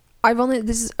I've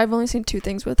only seen 2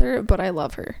 things with her, but I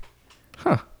love her.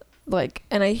 huh? Like,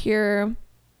 and I hear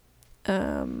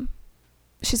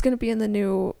she's going to be in the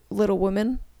new Little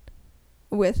Women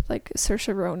with like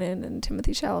Saoirse Ronan and Timothée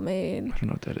Chalamet, and I don't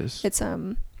know what that is. it's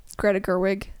Greta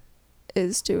Gerwig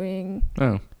is doing,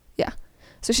 Oh,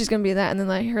 so she's going to be in that, and then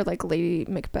I hear like Lady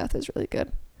Macbeth is really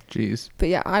good. jeez. But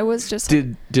yeah, I was just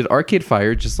like, Did Arcade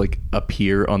Fire just like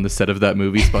appear on the set of that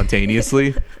movie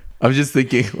spontaneously? I was just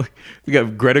thinking, like, we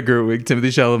got Greta Gerwig, Timothée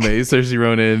Chalamet, Saoirse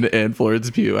Ronan, and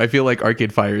Florence Pugh. I feel like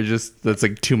Arcade Fire is just, that's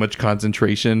like too much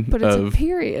concentration but it's a of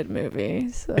period movie,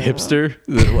 so hipster.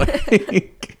 That,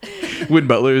 like, Win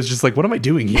Butler is just like, what am I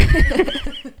doing here?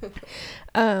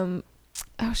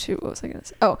 Oh shoot, what was I gonna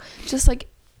say? Oh, just like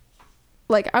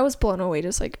I was blown away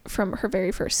just like from her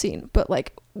very first scene, but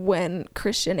like when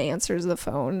Christian answers the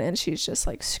phone and she's just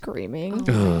like screaming,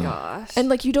 Oh my Ugh. gosh. and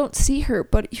like you don't see her,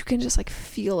 but you can just like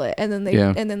feel it, and then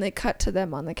Yeah. they cut to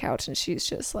them on the couch, and she's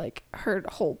just like, her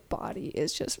whole body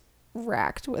is just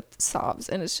racked with sobs,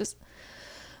 and it's just,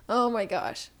 oh my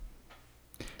gosh.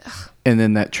 And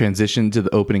then that transition to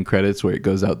the opening credits where it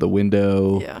goes out the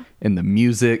window Yeah. and the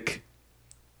music.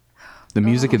 The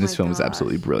music Oh in this my film is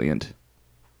absolutely gosh. brilliant.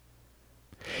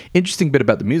 Interesting bit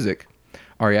about the music.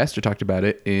 Ari Aster talked about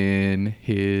it in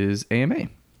his AMA.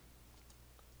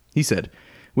 He said,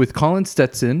 With Colin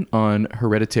Stetson on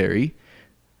Hereditary,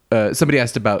 somebody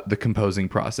asked about the composing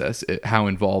process, how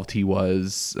involved he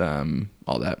was,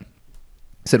 all that.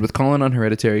 Said, with Colin on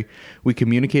Hereditary, we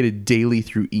communicated daily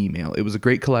through email. It was a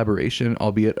great collaboration,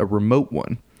 albeit a remote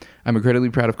one. I'm incredibly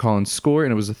proud of Colin's score,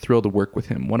 and it was a thrill to work with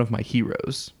him. One of my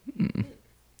heroes.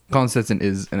 Colin Stetson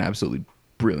is an absolutely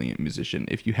brilliant musician.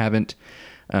 If you haven't,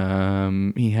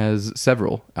 he has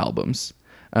several albums.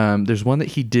 There's one that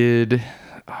he did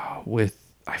with,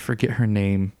 I forget her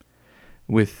name,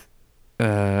 with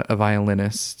a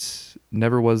violinist.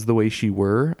 Never Was the Way She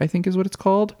Were, I think is what it's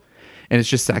called. And it's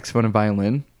just saxophone and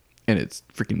violin, and it's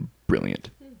freaking brilliant.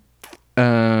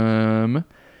 He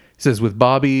says, with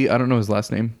Bobby, I don't know his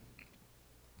last name,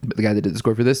 but the guy that did the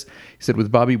score for this, he said, with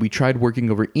Bobby, we tried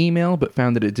working over email, but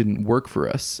found that it didn't work for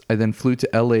us. I then flew to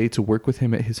LA to work with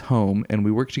him at his home, and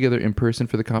we worked together in person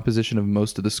for the composition of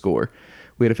most of the score.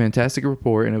 We had a fantastic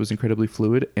rapport, and it was an incredibly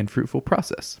fluid and fruitful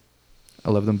process.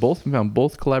 I love them both and found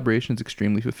both collaborations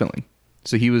extremely fulfilling.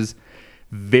 So he was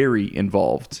very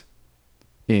involved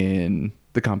in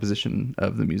the composition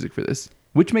of the music for this,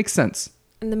 which makes sense.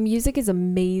 And the music is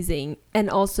amazing, and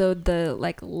also the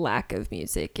lack of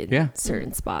music in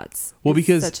certain spots. Well,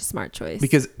 because such a smart choice.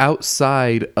 Because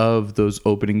outside of those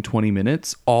opening 20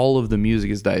 minutes, all of the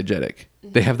music is diegetic.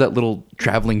 They have that little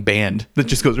traveling band that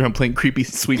just goes around playing creepy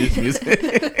Swedish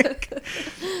music.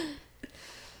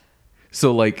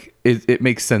 So it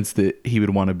makes sense that he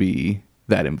would want to be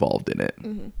that involved in it.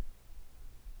 Mm-hmm.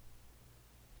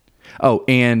 Oh,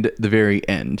 and the very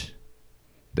end,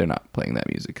 they're not playing that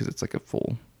music because it's like a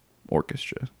full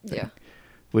orchestra thing, Yeah.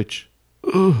 which,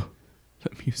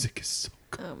 that music is so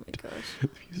good. Oh my gosh. The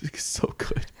music is so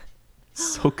good.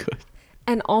 So good.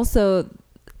 And also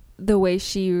the way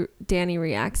Danny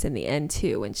reacts in the end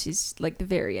too, when she's the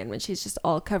very end, when she's just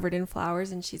all covered in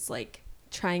flowers and she's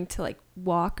trying to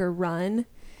walk or run,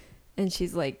 and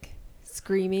she's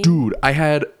screaming. Dude, I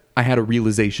had a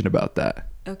realization about that.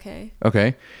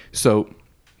 Okay. So,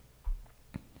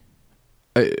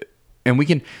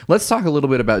 and let's talk a little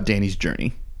bit about Danny's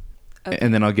journey,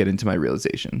 and then I'll get into my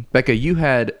realization. Becca, you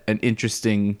had an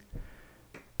interesting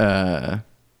point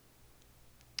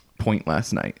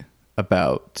last night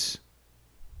about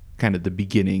kind of the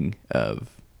beginning of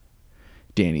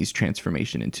Danny's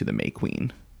transformation into the May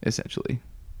Queen, essentially.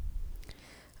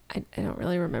 I don't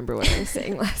really remember what I was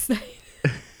saying last night.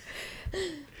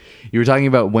 You were talking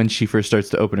about when she first starts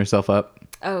to open herself up.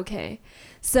 Okay.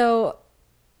 So,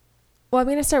 I'm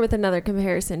going to start with another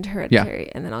comparison to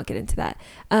Hereditary, and then I'll get into that.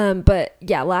 But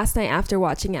yeah, last night after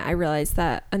watching it, I realized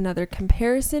that another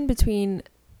comparison between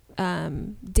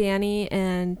Danny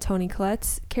and Toni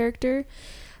Collette's character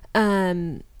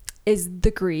is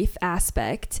the grief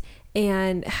aspect,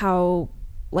 and how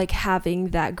having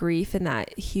that grief and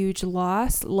that huge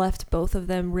loss left both of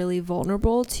them really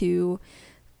vulnerable to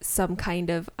some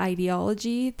kind of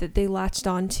ideology that they latched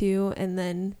onto and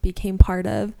then became part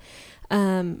of.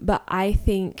 But I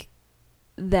think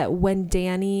that when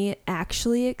Danny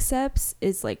actually accepts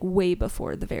is way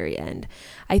before the very end.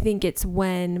 I think it's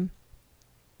when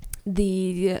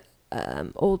the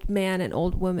old man and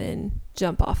old woman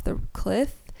jump off the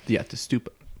cliff. The Atastupa.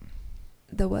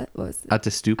 The what was it?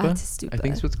 Atastupa? Atastupa. I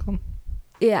think it's what's called.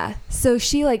 Yeah. So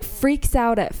she freaks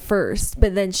out at first,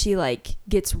 but then she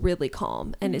gets really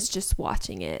calm and is just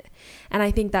watching it. And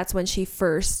I think that's when she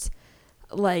first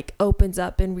opens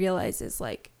up and realizes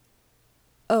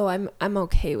oh, I'm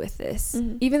okay with this.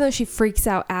 Mm-hmm. Even though she freaks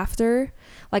out after,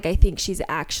 I think she's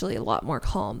actually a lot more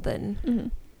calm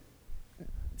than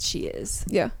she is.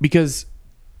 Yeah. Because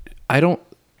I don't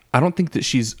think that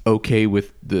she's okay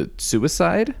with the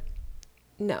suicide.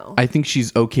 No. I think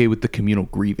she's okay with the communal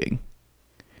grieving.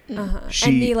 And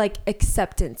the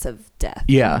acceptance of death.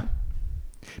 Yeah.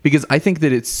 Because I think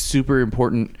that it's super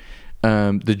important,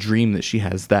 the dream that she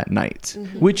has that night.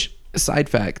 Mm-hmm. Which, side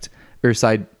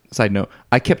note,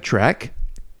 I kept track.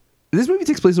 This movie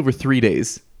takes place over 3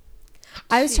 days.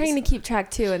 I was trying to keep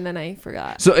track too, and then I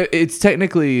forgot. So it's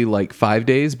technically 5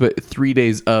 days, but 3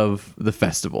 days of the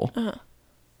festival. Uh-huh.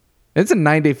 It's a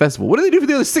 9-day festival. What do they do for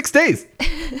the other 6 days?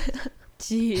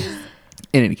 Jeez.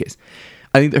 In any case,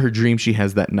 I think that her dream she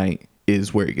has that night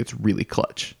is where it gets really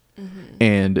clutch. Mm-hmm.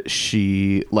 And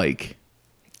she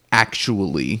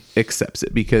actually accepts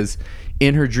it, because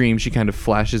in her dream she kind of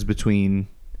flashes between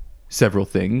several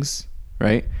things,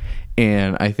 right?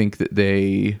 And I think that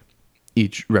they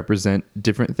each represent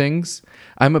different things.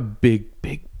 I'm a big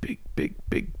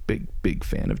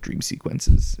fan of dream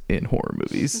sequences in horror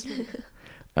movies.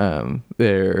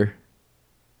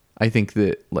 I think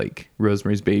that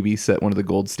Rosemary's Baby set one of the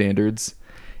gold standards,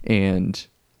 and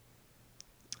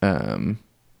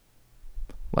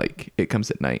like It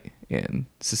Comes at Night and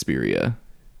Suspiria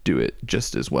do it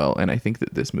just as well, and I think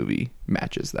that this movie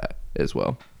matches that as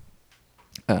well.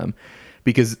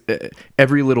 Because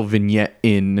every little vignette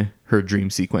in her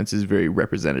dream sequence is very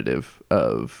representative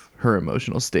of her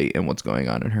emotional state and what's going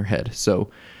on in her head. So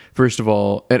first of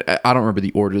all, and I don't remember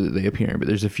the order that they appear in, but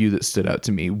there's a few that stood out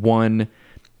to me. One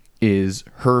is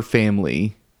her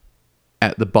family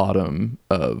at the bottom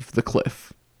of the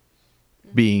cliff,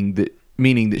 meaning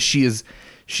that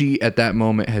she at that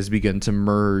moment has begun to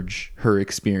merge her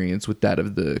experience with that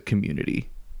of the community,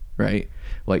 right?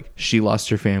 Like, she lost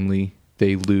her family,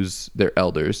 they lose their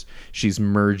elders. She's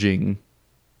merging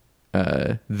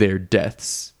their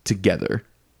deaths together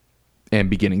and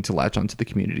beginning to latch onto the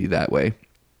community that way.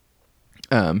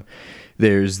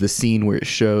 There's the scene where it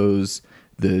shows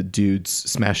the dude's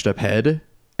smashed up head,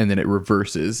 and then it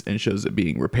reverses and shows it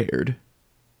being repaired.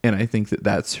 And I think that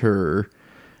that's her,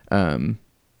 I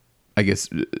guess,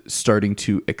 starting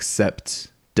to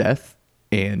accept death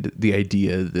and the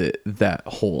idea that that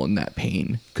hole and that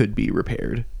pain could be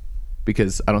repaired,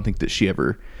 because I don't think that she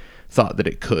ever thought that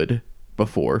it could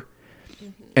before.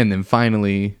 And then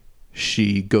finally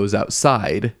she goes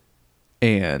outside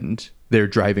and they're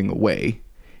driving away,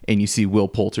 and you see Will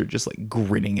Poulter just like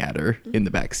grinning at her in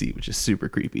the back seat, which is super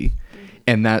creepy.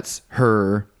 And that's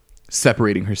her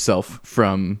separating herself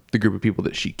from the group of people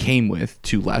that she came with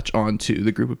to latch on to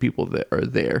the group of people that are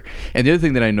there. And the other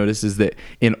thing that I noticed is that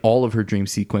in all of her dream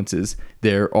sequences,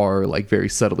 there are like very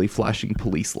subtly flashing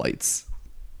police lights.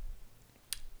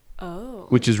 Oh.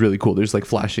 Which is really cool. There's like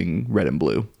flashing red and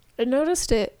blue. I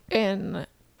noticed it in,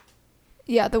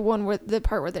 the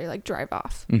part where they like drive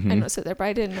off. I noticed it there, but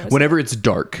I didn't notice Whenever it's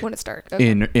dark. when it's dark. Okay.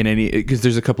 In any, because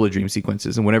there's a couple of dream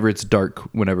sequences, and whenever it's dark,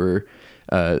 whenever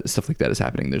stuff like that is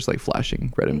happening, there's like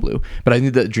flashing red and blue. But I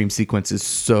think that dream sequence is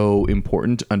so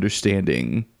important to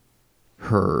understanding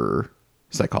her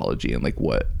psychology and like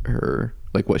what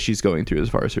she's going through as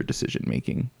far as her decision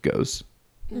making goes.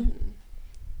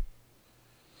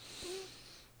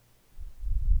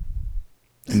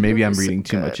 And maybe I'm reading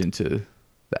too much into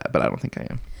that, but I don't think I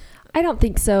am. I don't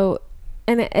think so.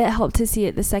 And it helped to see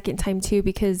it the second time too,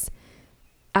 because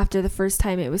after the first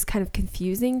time it was kind of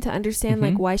confusing to understand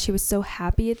like why she was so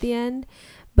happy at the end,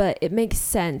 but it makes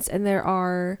sense. And there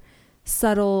are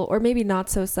subtle, or maybe not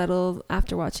so subtle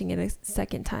after watching it a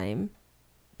second time,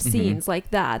 scenes like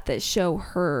that show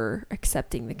her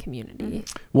accepting the community.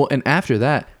 Well, and after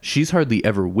that, she's hardly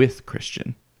ever with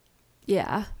Christian.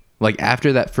 Yeah. Like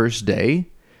after that first day,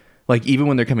 like even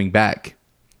when they're coming back,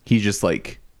 he just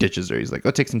like ditches her. He's like,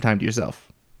 "Oh, take some time to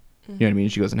yourself." You know what I mean?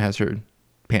 She goes and has her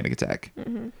panic attack.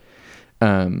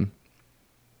 But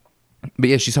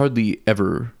yeah, she's hardly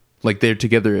ever like they're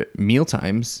together at meal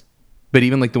times. But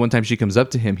even like the one time she comes up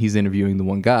to him, he's interviewing the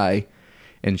one guy,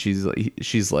 and she's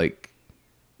like,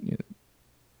 you know,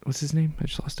 what's his name? I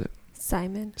just lost it.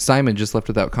 Simon just left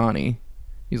without Connie.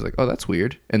 He's like, "Oh, that's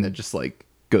weird," and then just like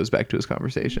goes back to his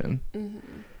conversation.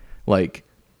 Like,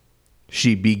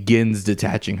 she begins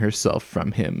detaching herself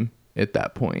from him at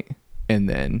that point, and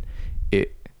then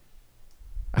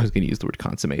I was going to use the word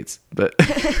consummates, but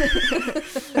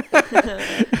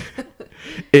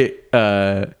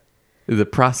the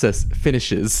process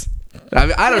finishes. I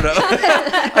mean, I don't know.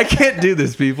 I can't do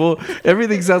this, people.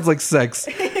 Everything sounds like sex.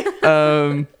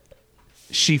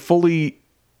 She fully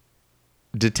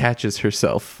detaches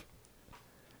herself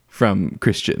from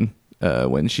Christian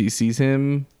when she sees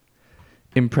him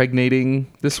impregnating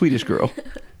the Swedish girl.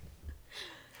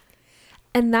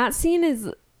 And that scene is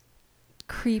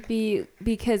creepy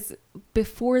because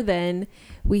before then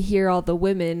we hear all the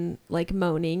women like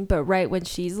moaning, but right when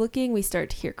she's looking we start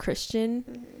to hear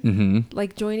Christian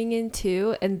like joining in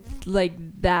too, and like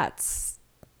that's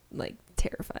like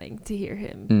terrifying to hear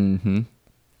him.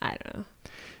 I don't know.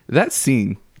 That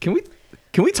scene, can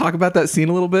we talk about that scene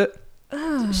a little bit?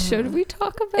 Should we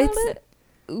talk about it?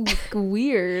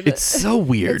 Weird. It's so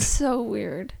weird. It's so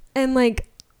weird. And like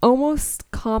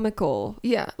almost comical.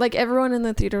 Yeah, like everyone in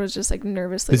the theater was just like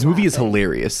nervously This movie laughing. is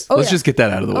hilarious. Let's just get that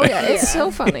out of the way. Oh yeah, it's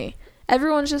so funny.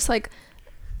 Everyone's just like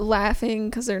laughing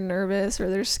because they're nervous or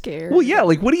they're scared. Well, yeah,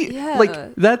 like what do you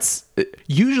like? That's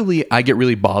usually I get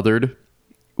really bothered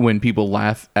when people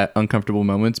laugh at uncomfortable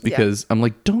moments, because I'm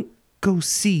like, don't go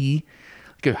see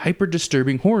like a hyper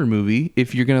disturbing horror movie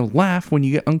if you're gonna laugh when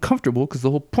you get uncomfortable, because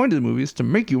the whole point of the movie is to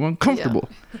make you uncomfortable.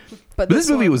 But this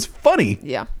movie was funny.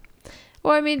 Yeah.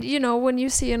 Well, I mean, you know, when you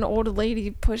see an old lady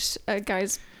push a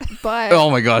guy's butt. Oh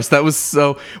my gosh, that was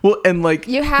so well. And like,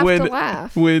 you have to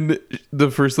laugh when the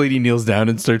first lady kneels down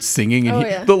and starts singing,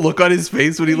 and the look on his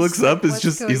face when he looks up is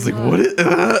just, he's like, what is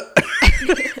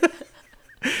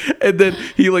And then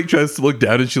he like tries to look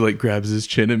down and she like grabs his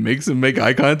chin and makes him make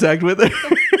eye contact with her.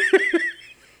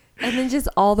 And then just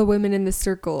all the women in the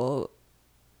circle.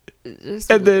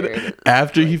 Just And then weird.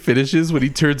 after he finishes, when he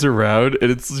turns around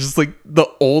and it's just like the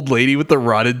old lady with the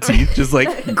rotted teeth just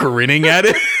like grinning at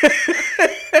it.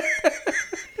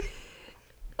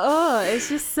 Oh, it's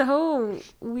just so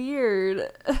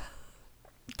weird.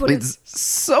 But It's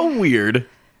so weird.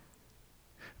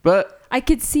 But I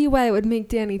could see why it would make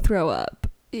Danny throw up.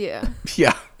 Yeah.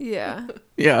 yeah. Yeah.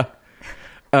 Yeah.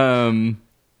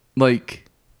 Like,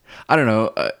 I don't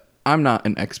know. I'm not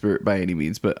an expert by any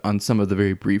means, but on some of the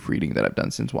very brief reading that I've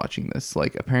done since watching this,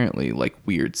 like apparently like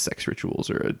weird sex rituals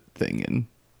are a thing in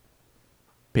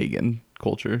pagan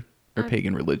culture or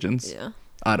pagan religions. Yeah.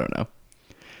 I don't know.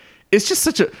 It's just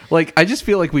such a, like, I just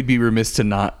feel like we'd be remiss to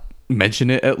not mention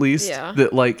it at least. Yeah.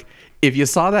 That like, if you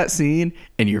saw that scene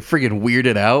and you're friggin'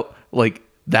 weirded out, like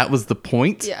that was the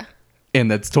point. Yeah.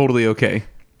 And that's totally okay.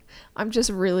 I'm just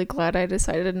really glad I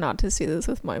decided not to see this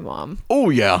with my mom. Oh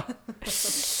yeah.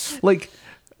 Like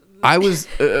I was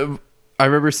I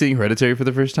remember seeing Hereditary for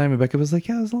the first time and Becca was like,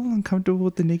 yeah, I was a little uncomfortable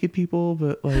with the naked people,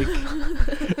 but like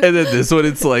and then this one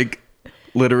it's like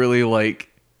literally like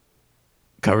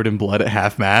covered in blood at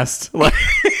half mast. Like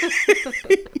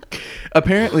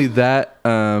apparently that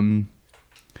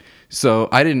so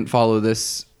I didn't follow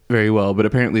this very well, but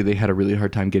apparently they had a really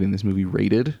hard time getting this movie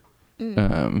rated.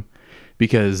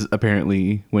 Because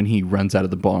apparently when he runs out of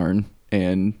the barn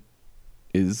and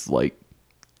is like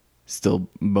still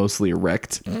mostly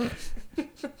erect,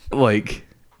 like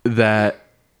that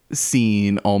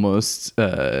scene almost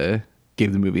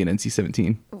gave the movie an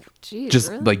NC-17. Oh, geez,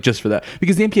 Just really? like just for that,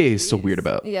 because the MPAA is so weird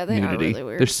about Yeah, they are nudity. really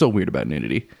weird. They're so weird about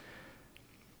nudity.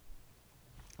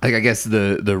 Like I guess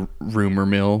the rumor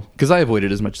mill, because I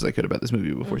avoided as much as I could about this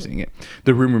movie before seeing it.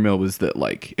 The rumor mill was that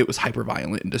like it was hyper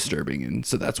violent and disturbing, and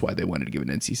so that's why they wanted to give it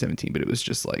an NC-17. But it was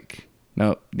just like,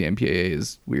 no, the MPAA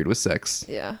is weird with sex.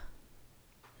 Yeah.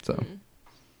 So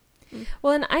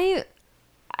Well, and I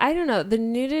don't know. The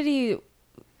nudity,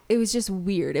 it was just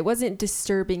weird. It wasn't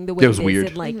disturbing the way It was is weird.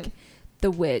 in like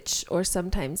The Witch, or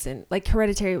sometimes in like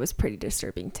Hereditary was pretty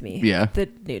disturbing to me. Yeah. The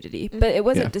nudity, but it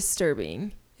wasn't Yeah.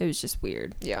 disturbing. It was just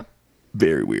weird. Yeah.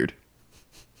 very weird.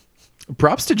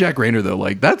 Props to Jack Rayner though.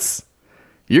 Like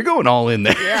you're going all in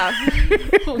there. Yeah.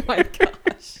 Oh my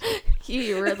gosh.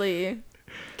 He really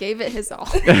gave it his all.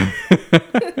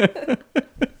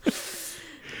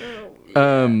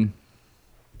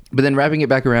 But then wrapping it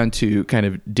back around to kind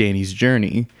of Danny's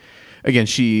journey, again,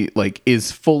 she like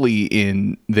is fully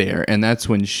in there, and that's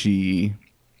when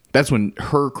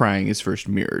her crying is first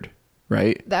mirrored,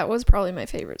 right? That was probably my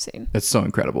favorite scene. That's so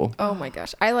incredible. Oh my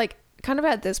gosh. I like kind of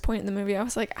at this point in the movie, I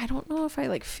was like, I don't know if I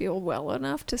like feel well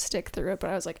enough to stick through it, but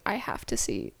I was like, I have to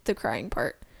see the crying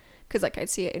part. Cause like I'd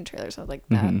see it in trailers. I was like,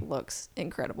 that looks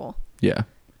incredible. Yeah.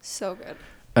 So good.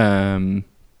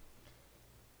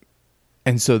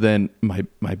 And so then my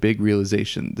big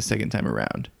realization the second time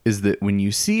around is that when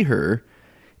you see her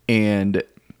and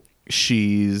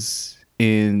she's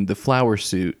in the flower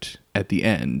suit at the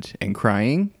end and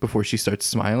crying before she starts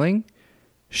smiling,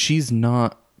 she's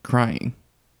not crying.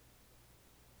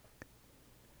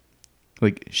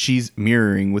 Like she's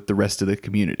mirroring with the rest of the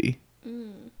community.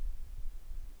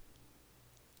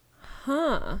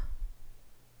 Huh.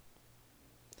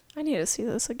 I need to see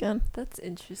this again. That's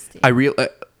interesting.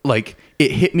 Like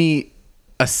it hit me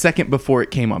a second before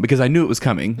it came on because I knew it was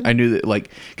coming. I knew that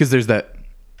like, because there's that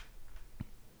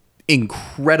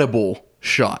incredible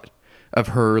shot of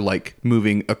her like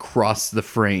moving across the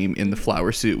frame in the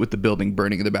flower suit with the building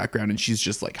burning in the background, and she's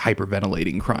just like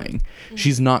hyperventilating, crying.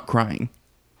 She's not crying.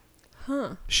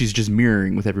 Huh. She's just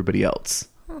mirroring with everybody else.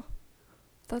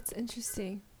 That's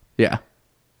interesting. Yeah.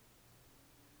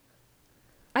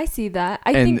 I see that.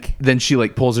 I And think then she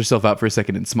like pulls herself out for a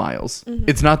second and smiles.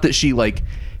 It's not that she like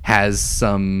has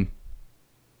some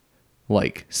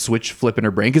like switch flip in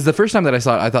her brain, because the first time that I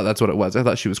saw it I thought that's what it was. I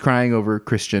thought she was crying over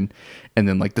Christian, and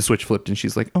then like the switch flipped and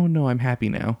she's like, oh no, I'm happy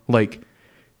now. Like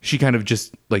she kind of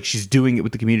just like she's doing it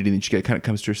with the community, and then she kind of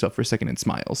comes to herself for a second and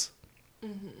smiles.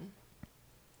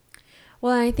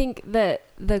 well, I think that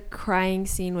the crying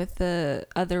scene with the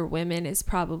other women is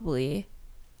probably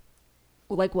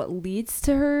like what leads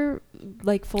to her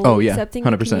like fully accepting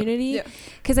the 100%. community. Yeah.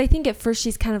 Because I think at first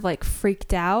she's kind of like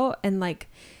freaked out and like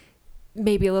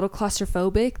maybe a little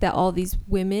claustrophobic that all these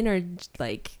women are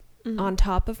like on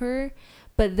top of her,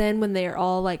 but then when they're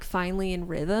all like finally in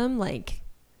rhythm, like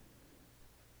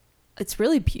it's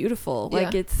really beautiful.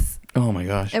 Like Yeah. it's Oh my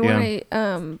gosh. And yeah.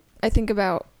 when I think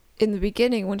about in the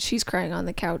beginning when she's crying on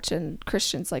the couch and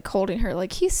Christian's like holding her,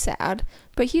 like he's sad,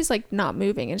 but he's like not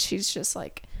moving, and she's just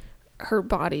like her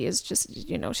body is just,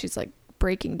 you know, she's like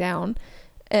breaking down.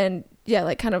 And yeah,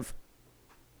 like kind of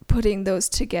putting those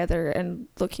together and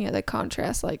looking at the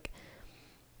contrast, like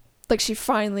she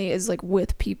finally is like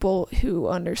with people who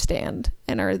understand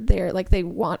and are there, like they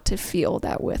want to feel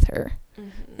that with her.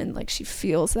 And like she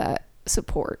feels that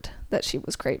support that she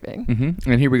was craving.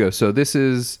 And here we go. So this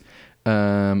is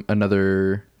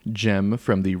another gem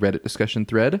from the Reddit discussion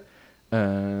thread.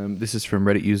 This is from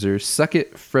Reddit user Suck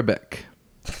It Frebeck.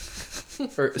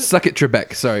 Or Suck It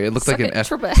Trebek. Sorry, it looked like an F.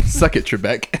 Suck It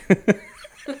Trebek.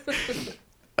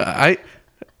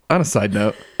 On a side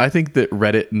note, I think that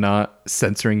Reddit not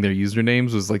censoring their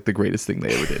usernames was like the greatest thing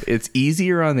they ever did. It's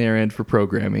easier on their end for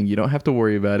programming. You don't have to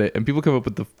worry about it. And people come up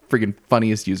with the friggin'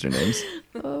 funniest usernames.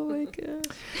 Oh my god.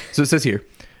 So it says here,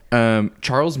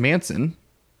 Charles Manson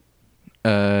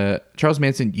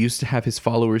used to have his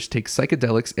followers take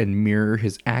psychedelics and mirror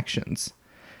his actions.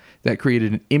 That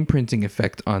created an imprinting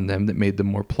effect on them that made them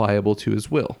more pliable to his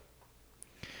will.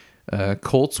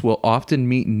 Cults will often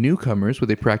meet newcomers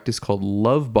with a practice called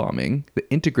love bombing that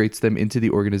integrates them into the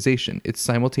organization. It's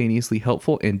simultaneously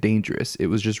helpful and dangerous. It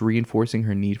was just reinforcing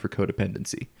her need for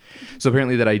codependency. So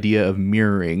apparently that idea of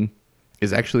mirroring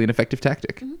is actually an effective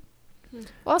tactic.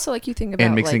 Also, like you think about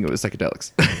and mixing like, it with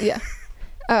psychedelics.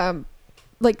 Yeah.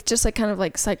 Like just like kind of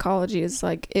like psychology is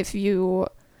like if you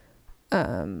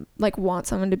like want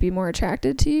someone to be more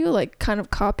attracted to you, like kind of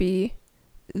copy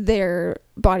their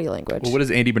body language. Well, what does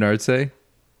Andy Bernard say?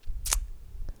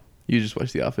 You just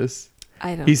watch The Office.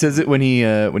 I don't. He says it when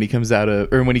he comes out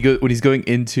of, or when he's going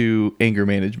into anger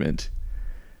management.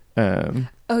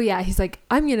 Oh yeah, he's like,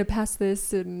 I'm gonna pass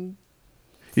this, and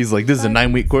he's like, this is a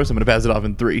 9-week course. I'm gonna pass it off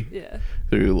in 3. Yeah.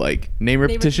 Through like name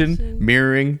repetition,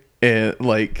 mirroring, and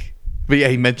like. But yeah,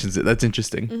 he mentions it. That's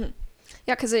interesting.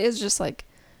 Yeah, because it is just like,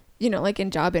 you know, like in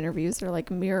job interviews, they're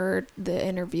like mirror the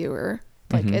interviewer.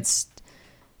 Like it's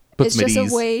just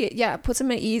a way, puts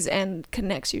them at ease and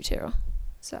connects you too.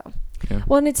 So, yeah.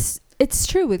 Well, and it's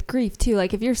true with grief too.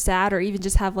 Like if you're sad or even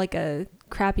just have like a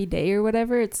crappy day or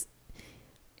whatever, it's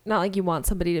not like you want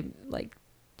somebody to like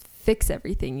fix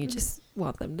everything. You just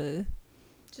want them to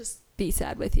just be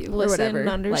sad with you listen or whatever. and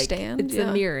understand. Like, it's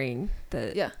the mirroring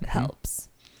that helps.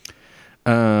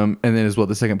 And then as well,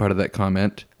 the second part of that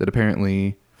comment, that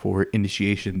apparently for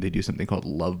initiation, they do something called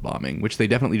love bombing, which they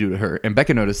definitely do to her. And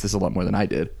Becca noticed this a lot more than I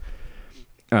did.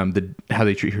 How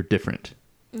they treat her different.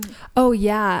 Oh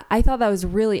yeah, I thought that was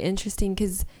really interesting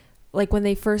because like when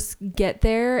they first get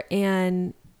there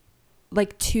and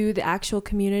like to the actual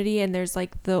community, and there's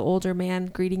like the older man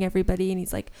greeting everybody, and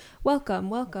he's like, welcome,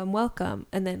 welcome, welcome,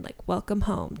 and then like welcome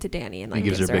home to Danny, and like he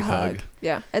gives her a big hug.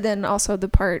 Yeah. And then also the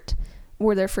part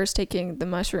where they're first taking the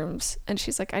mushrooms and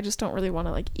she's like, I just don't really want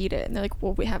to like eat it, and they're like,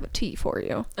 well, we have a tea for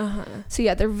you. So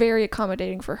yeah, they're very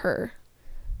accommodating for her,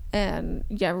 and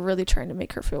yeah, really trying to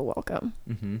make her feel welcome.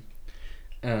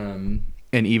 And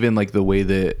even like the way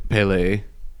that Pele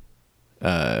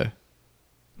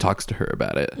talks to her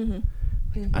about it.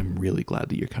 I'm really glad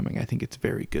that you're coming. I think it's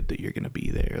very good that you're gonna be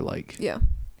there. Like, yeah.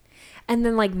 And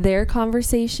then like their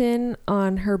conversation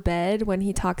on her bed when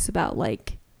he talks about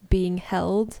like being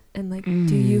held and like,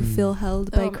 do you feel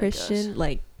held by Christian? Gosh.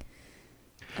 Like,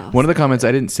 one of the comments,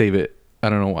 I didn't save it, I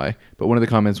don't know why, but one of the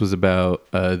comments was about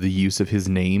the use of his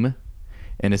name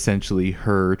and essentially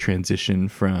her transition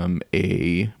from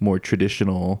a more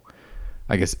traditional,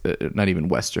 I guess, not even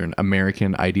Western,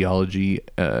 American ideology,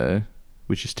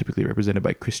 which is typically represented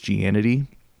by Christianity,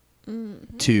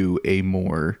 to a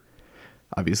more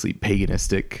obviously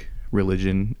paganistic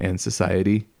religion and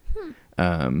society.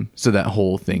 So that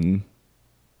whole thing,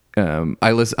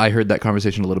 I heard that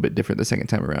conversation a little bit different the second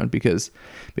time around, because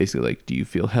basically like, do you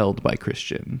feel held by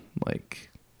Christian? Like,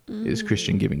 is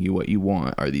Christian giving you what you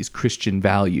want? Are these Christian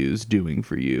values doing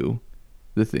for you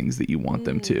the things that you want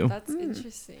them to? That's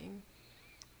interesting.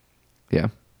 Yeah.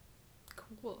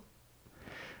 Cool.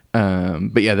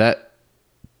 But yeah, that,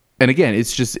 and again,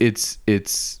 it's just,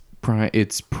 it's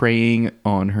preying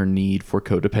on her need for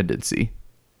codependency.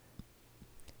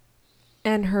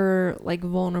 And her like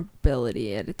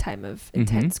vulnerability at a time of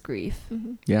intense grief.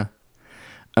 Yeah.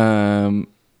 One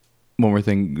more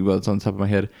thing that's on top of my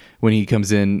head. When he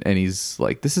comes in and he's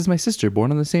like, this is my sister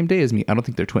born on the same day as me. I don't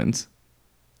think they're twins.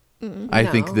 I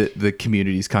think that the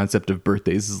community's concept of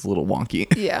birthdays is a little wonky.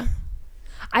 Yeah.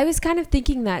 I was kind of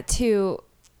thinking that too.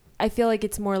 I feel like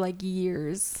it's more like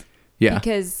years. Yeah.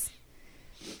 Because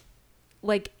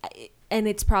like, and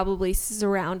it's probably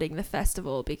surrounding the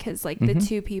festival because like the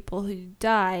two people who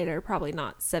died are probably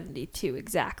not 72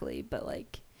 exactly, but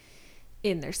like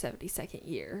in their 72nd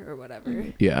year or whatever.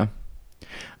 Yeah.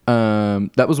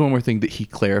 That was one more thing that he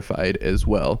clarified as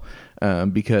well,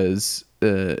 because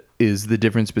is the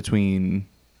difference between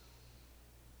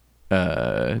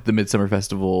the Midsummer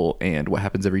Festival and what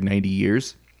happens every 90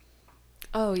 years.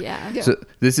 Oh, yeah. Yeah. So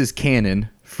this is canon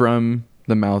from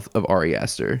the mouth of Ari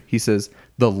Aster. He says,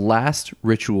 the last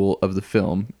ritual of the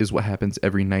film is what happens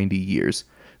every 90 years.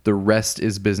 The rest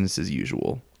is business as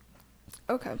usual.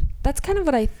 Okay. That's kind of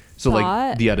what I So thought.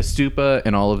 like the Atastupa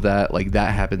and all of that, like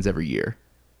that happens every year.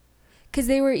 Because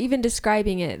they were even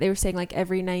describing it. They were saying, like,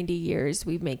 every 90 years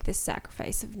we make this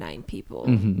sacrifice of 9 people.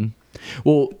 Mm-hmm.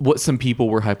 Well, what some people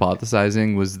were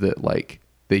hypothesizing was that like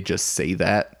they just say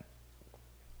that,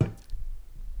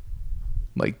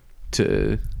 like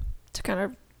to To kind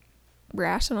of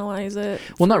rationalize it.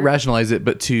 well, not for- rationalize it,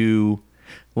 but to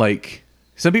like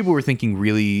some people were thinking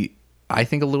really, I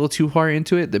think a little too far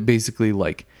into it. That basically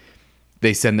like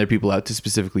they send their people out to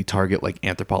specifically target like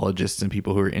anthropologists and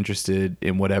people who are interested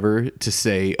in whatever to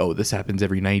say, oh, this happens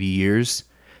every 90 years,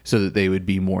 so that they would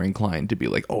be more inclined to be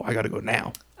like, oh, I got to go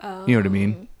now. You know what I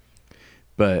mean?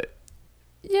 But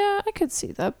Yeah, I could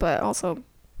see that, but also,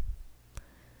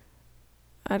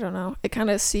 I don't know. It kind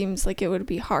of seems like it would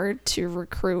be hard to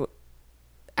recruit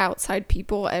outside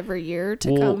people every year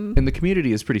to come. and the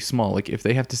community is pretty small. Like if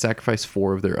they have to sacrifice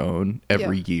 4 of their own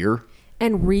every year,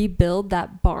 And rebuild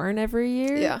that barn every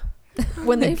year. Yeah.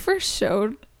 When they first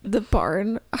showed the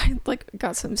barn, I like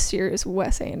got some serious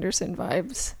Wes Anderson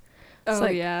vibes. It's Oh,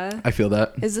 like, yeah. I feel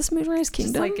that. is this Moonrise Just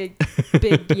Kingdom? like a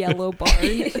big yellow barn.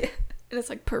 And it's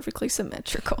like perfectly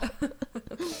symmetrical.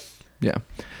 Yeah.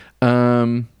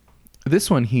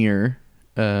 This one here,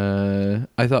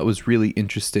 I thought was really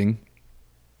interesting.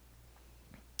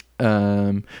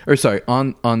 Or sorry,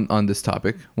 on this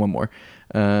topic, one more.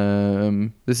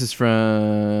 This is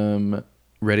from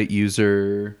Reddit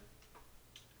user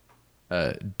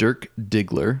Dirk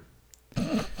Diggler.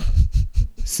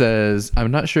 Says, I'm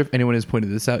not sure if anyone has pointed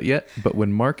this out yet, but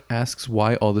when Mark asks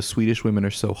why all the Swedish women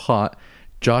are so hot,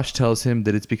 Josh tells him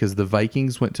that it's because the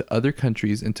Vikings went to other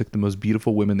countries and took the most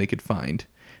beautiful women they could find.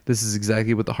 This is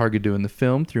exactly what the Harga do in the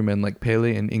film through men like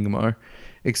Pele and Ingmar,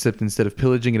 except instead of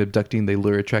pillaging and abducting, they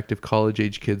lure attractive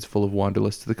college-age kids full of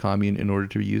wanderlust to the commune in order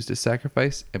to be used as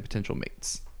sacrifice and potential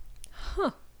mates.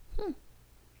 Huh.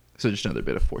 So just another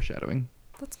bit of foreshadowing.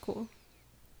 That's cool.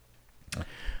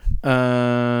 Okay,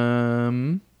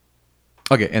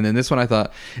 and then this one I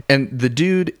thought, and the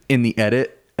dude in the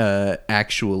edit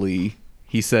actually,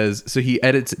 he says, so he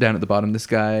edits it down at the bottom, this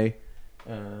guy,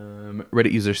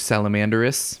 Reddit user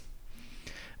Salamanderus,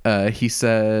 he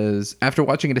says, after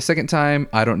watching it a second time,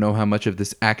 I don't know how much of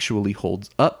this actually holds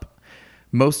up.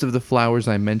 Most of the flowers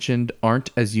I mentioned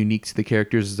aren't as unique to the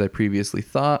characters as I previously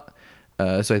thought,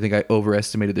 so I think I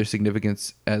overestimated their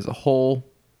significance as a whole.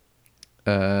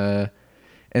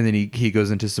 And then he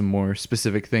goes into some more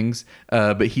specific things.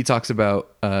 But he talks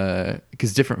about,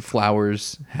 because different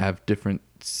flowers have different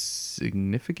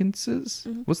significances.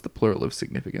 Mm-hmm. What's the plural of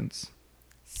significance?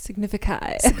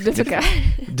 Significant.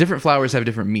 Different flowers have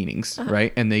different meanings,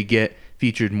 right? And they get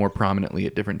featured more prominently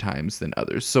at different times than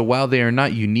others. So while they are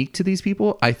not unique to these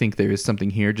people, I think there is something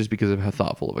here just because of how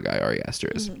thoughtful of a guy Ari Aster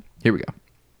is. Mm-hmm. Here we go.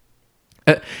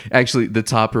 Actually, the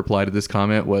top reply to this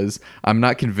comment was, I'm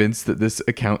not convinced that this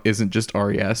account isn't just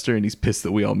Ari Aster and he's pissed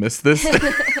that we all missed this.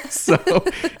 So,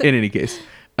 in any case,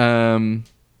 all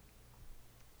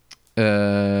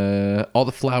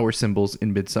the flower symbols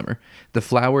in Midsummer. The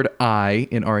flowered eye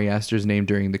in Ari Aster's name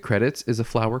during the credits is a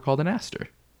flower called an aster.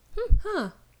 Huh.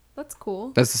 That's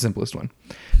cool. That's the simplest one.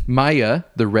 Maya,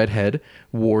 the redhead,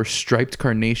 wore striped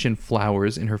carnation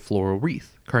flowers in her floral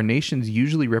wreath. Carnations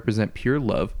usually represent pure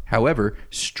love. However,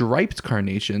 striped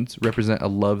carnations represent a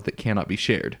love that cannot be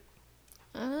shared.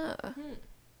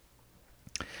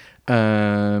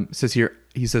 Says here,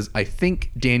 he says, I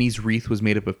think Danny's wreath was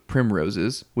made up of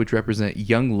primroses, which represent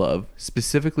young love,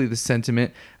 specifically the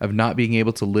sentiment of not being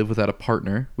able to live without a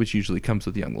partner, which usually comes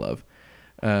with young love.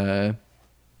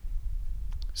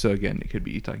 So again, it could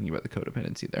be talking about the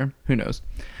codependency there. Who knows?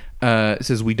 It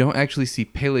says, we don't actually see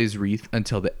Pele's wreath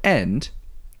until the end,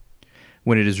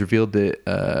 when it is revealed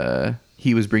that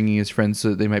he was bringing his friends so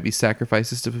that they might be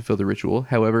sacrifices to fulfill the ritual.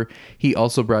 However, he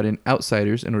also brought in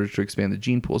outsiders in order to expand the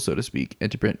gene pool, so to speak,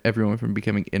 and to prevent everyone from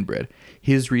becoming inbred.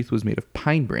 His wreath was made of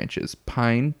pine branches.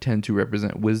 Pine tend to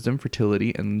represent wisdom,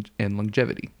 fertility, and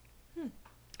longevity.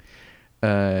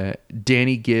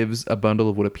 Danny gives a bundle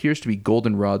of what appears to be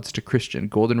goldenrods to Christian.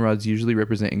 Goldenrods usually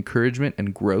represent encouragement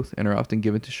and growth and are often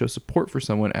given to show support for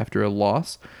someone after a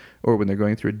loss or when they're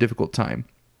going through a difficult time.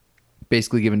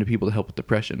 Basically given to people to help with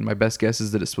depression. My best guess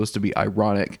is that it's supposed to be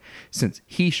ironic since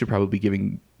he should probably be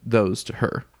giving those to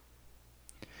her.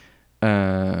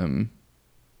 Yeah.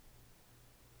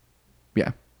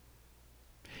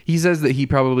 He says that he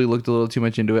probably looked a little too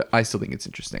much into it. I still think it's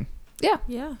interesting. Yeah.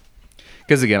 Yeah.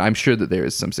 Because, again, I'm sure that there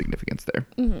is some significance there.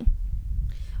 Mm-hmm.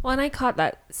 Well, and I caught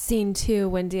that scene too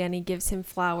when Danny gives him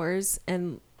flowers,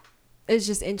 and it's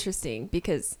just interesting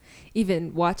because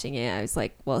even watching it, I was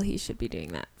like, well, he should be doing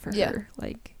that for Yeah. her.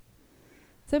 Like,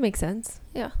 so it makes sense.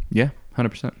 Yeah. Yeah,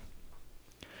 100%.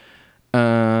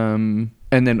 And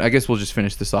then I guess we'll just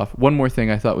finish this off. One more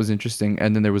thing I thought was interesting,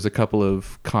 and then there was a couple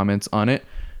of comments on it.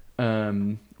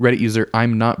 Reddit user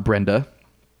I'm Not Brenda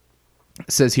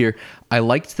says here, I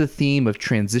liked the theme of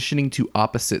transitioning to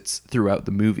opposites throughout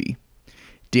the movie.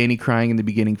 Danny crying in the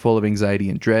beginning, full of anxiety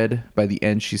and dread. By the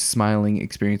end, she's smiling,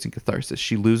 experiencing catharsis.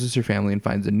 She loses her family and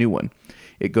finds a new one.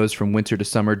 It goes from winter to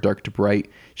summer, dark to bright.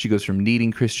 She goes from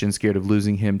needing Christian, scared of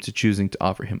losing him, to choosing to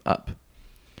offer him up.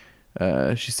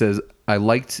 She says, I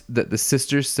liked that the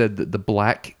sisters said that the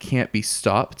black can't be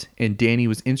stopped, and Danny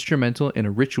was instrumental in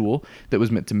a ritual that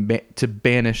was meant to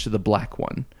banish the black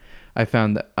one. I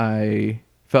found that I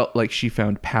felt like she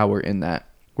found power in that,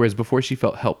 whereas before she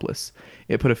felt helpless.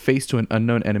 It put a face to an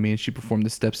unknown enemy, and she performed the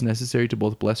steps necessary to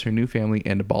both bless her new family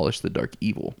and abolish the dark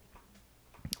evil.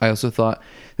 I also thought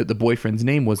that the boyfriend's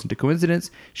name wasn't a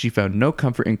coincidence. She found no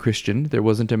comfort in Christian. There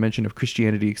wasn't a mention of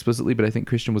Christianity explicitly, but I think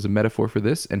Christian was a metaphor for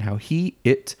this, and how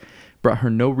it brought her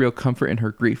no real comfort in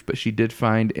her grief, but she did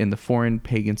find in the foreign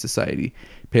pagan society.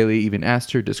 Pele even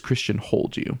asked her, does Christian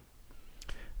hold you?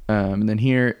 And then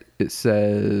here it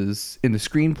says, in the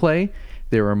screenplay,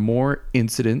 there are more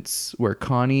incidents where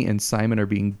Connie and Simon are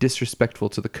being disrespectful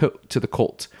to the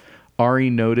cult. Ari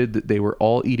noted that they were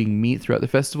all eating meat throughout the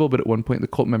festival, but at one point the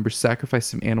cult members sacrificed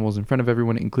some animals in front of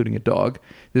everyone, including a dog.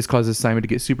 This causes Simon to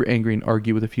get super angry and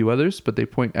argue with a few others, but they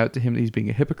point out to him that he's being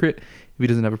a hypocrite if he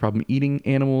doesn't have a problem eating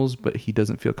animals, but he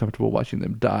doesn't feel comfortable watching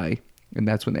them die. And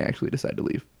that's when they actually decide to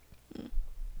leave.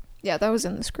 Yeah, that was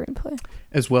in the screenplay.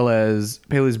 As well as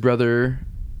Pele's brother,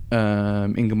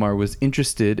 Ingmar, was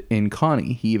interested in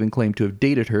Connie. He even claimed to have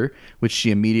dated her, which she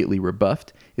immediately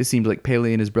rebuffed. It seemed like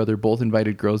Pele and his brother both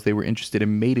invited girls they were interested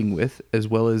in mating with, as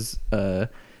well as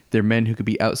their men who could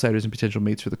be outsiders and potential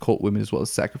mates for the cult women, as well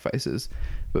as sacrifices.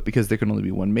 But because there could only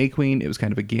be one May Queen, it was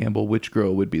kind of a gamble which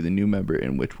girl would be the new member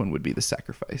and which one would be the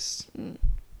sacrifice.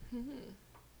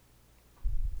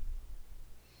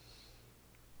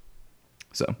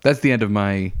 So that's the end of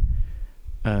my,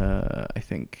 I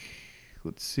think,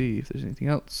 let's see if there's anything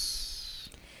else.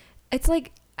 It's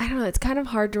like, I don't know, it's kind of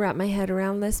hard to wrap my head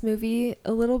around this movie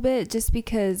a little bit, just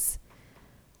because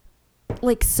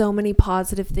like so many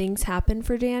positive things happen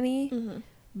for Danny,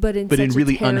 but in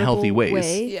really terrible unhealthy ways.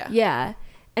 way. Yeah.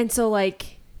 And so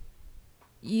like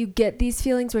you get these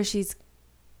feelings where she's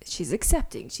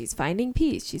accepting, she's finding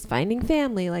peace, she's finding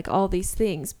family, like all these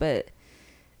things, but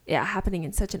yeah, happening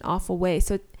in such an awful way.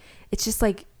 So it's just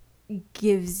like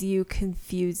gives you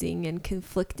confusing and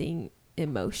conflicting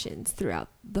emotions throughout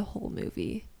the whole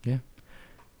movie. Yeah.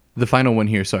 The final one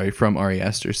here, sorry, from Ari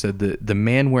Aster said that the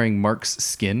man wearing Mark's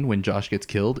skin when Josh gets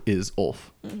killed is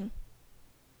Ulf.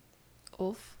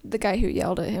 Ulf, the guy who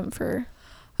yelled at him for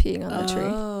peeing on the tree.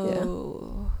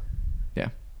 Oh. Yeah.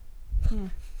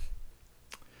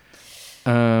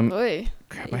 Oy.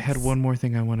 Crap, I had one more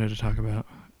thing I wanted to talk about,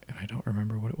 and I don't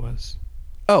remember what it was.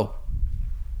 Oh.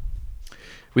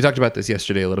 We talked about this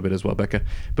yesterday a little bit as well, Becca.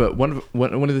 But one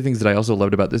of the things that I also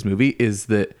loved about this movie is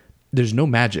that there's no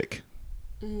magic.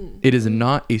 It is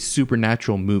not a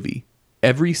supernatural movie.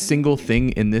 Every single thing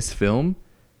in this film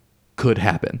could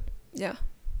happen. Yeah.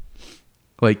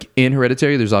 Like in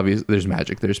Hereditary, there's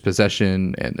magic, there's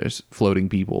possession, and there's floating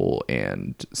people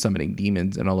and summoning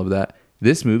demons and all of that.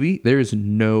 This movie, there is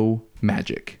no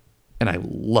magic, and I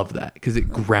love that because it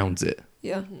grounds it.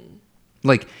 Yeah.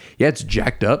 Like, yeah, it's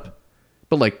jacked up,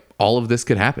 but like all of this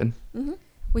could happen.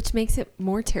 Which makes it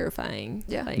more terrifying.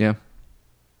 Yeah. Like, Yeah.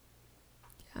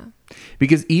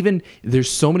 Because even there's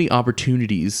so many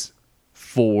opportunities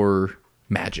for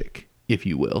magic, if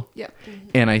you will. Yeah.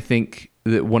 And I think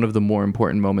that one of the more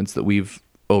important moments that we've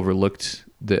overlooked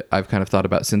that I've kind of thought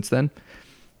about since then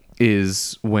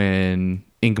is when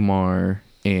Ingmar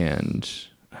and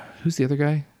who's the other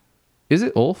guy? Is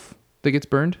it Ulf that gets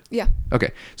burned? Yeah.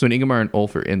 Okay. So when Ingmar and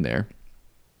Ulf are in there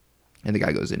and the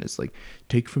guy goes in, it's like,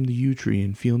 take from the yew tree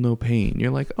and feel no pain.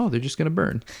 You're like, oh, they're just going to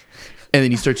burn. And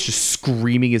then he starts just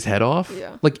screaming his head off.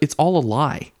 Yeah. Like it's all a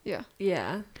lie. Yeah.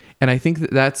 Yeah. And I think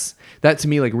that to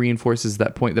me like reinforces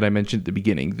that point that I mentioned at the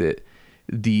beginning, that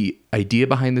the idea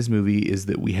behind this movie is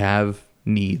that we have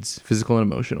needs, physical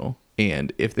and emotional.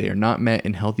 And if they are not met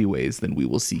in healthy ways, then we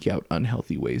will seek out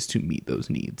unhealthy ways to meet those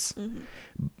needs.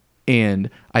 And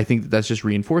I think that that's just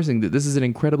reinforcing that this is an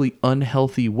incredibly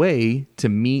unhealthy way to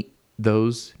meet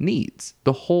those needs.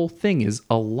 The whole thing is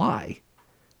a lie.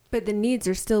 But the needs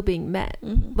are still being met.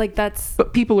 Like that's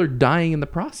But people are dying in the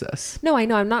process. no, I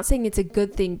know. I'm not saying it's a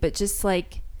good thing, but just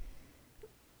like,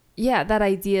 yeah, that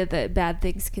idea that bad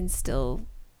things can still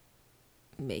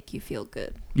make you feel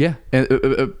good. Yeah. And,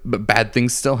 but bad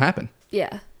things still happen.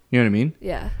 Yeah. You know what I mean?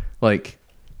 Yeah. Like,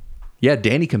 yeah,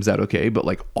 Danny comes out okay, but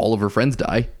like all of her friends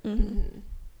die.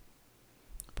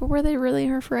 But were they really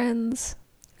her friends?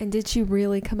 And did she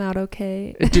really come out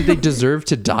okay? Did they deserve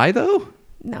to die though?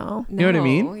 No. You know what I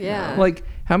mean? No, yeah. Like,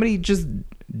 how many just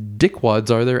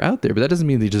dickwads are there out there? But that doesn't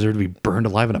mean they deserve to be burned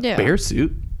alive in a Yeah. bear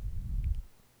suit.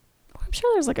 I'm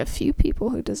sure there's like a few people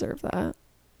who deserve that.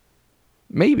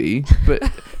 Maybe, but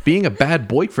being a bad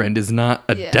boyfriend is not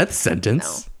a Yeah. death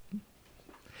sentence.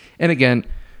 And again,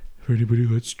 for anybody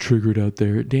that's triggered out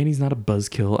there, Danny's not a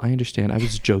buzzkill. I understand. I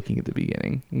was joking at the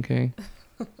beginning. Okay.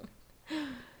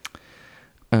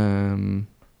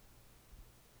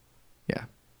 Yeah.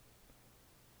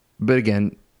 But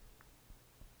again,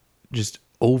 just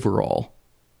overall,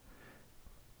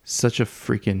 such a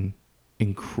freaking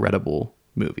incredible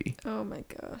movie. Oh my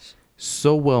gosh.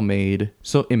 So well made,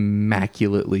 so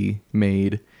immaculately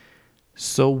made,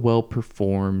 so well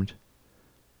performed.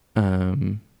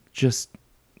 Just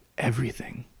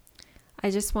everything. I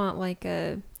just want like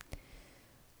a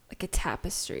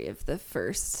tapestry of the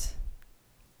first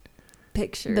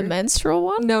picture. The menstrual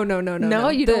one? No,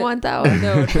 You don't want that one.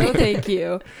 No, thank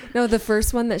you. No, the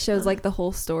first one that shows like the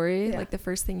whole story, Yeah. like the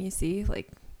first thing you see, like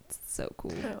it's so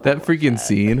cool. That freaking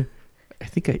scene. I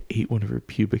think I ate one of her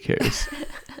pubic hairs.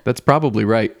 That's probably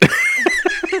right.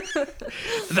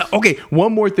 Okay,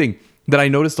 one more thing that I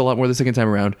noticed a lot more the second time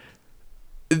around.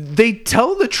 They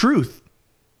tell the truth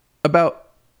about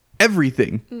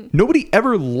everything. Nobody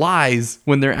ever lies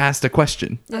when they're asked a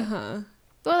question. Uh-huh.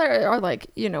 Well, there are like,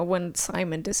 you know, when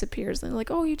Simon disappears, they're like,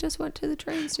 oh, you just went to the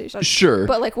train station. Sure.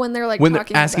 But like when they're like when they're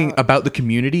talking asking about the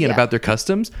community and Yeah. about their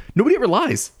customs, nobody ever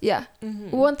lies. Yeah.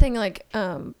 One thing, like,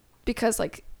 because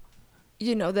like,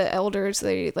 you know, the elders,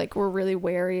 they like were really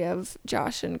wary of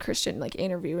Josh and Christian like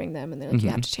interviewing them, and they're like, you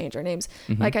have to change our names.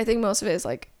 Like, I think most of it is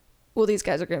like, well, these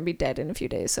guys are going to be dead in a few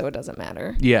days, so it doesn't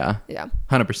matter. Yeah. Yeah.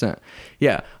 100%.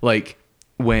 Yeah. Like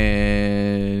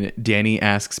when Danny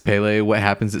asks Pele what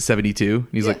happens at 72, and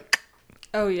he's Yeah. like,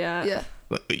 Oh yeah. Yeah.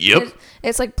 yep.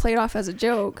 It's like played off as a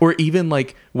joke. Or even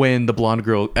like when the blonde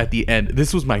girl at the end,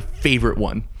 this was my favorite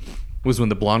one, was when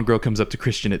the blonde girl comes up to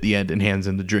Christian at the end and hands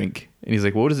him the drink. And he's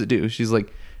like, well, what does it do? She's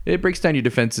like, it breaks down your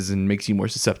defenses and makes you more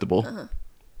susceptible.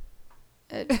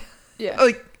 Yeah.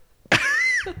 Like,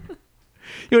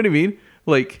 you know what I mean?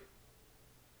 Like,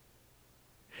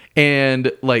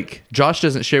 and like Josh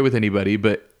doesn't share with anybody,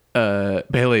 but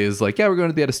Pele is like, yeah, we're going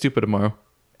to the Atastupa tomorrow.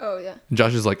 Oh, yeah. And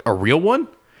Josh is like, a real one?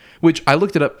 Which I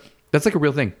looked it up. That's like a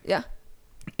real thing Yeah.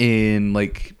 in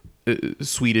like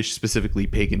Swedish, specifically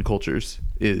pagan cultures,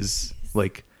 is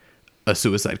like a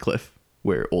suicide cliff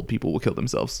where old people will kill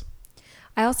themselves.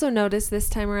 I also noticed this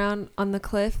time around on the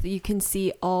cliff, you can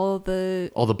see all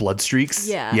the All the blood streaks.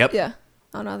 Yeah. Yep. Yeah.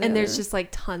 Oh, no, and there's just like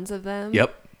tons of them.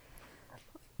 Yep.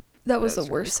 that was the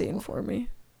That's worst really scene for me.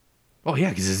 Oh yeah,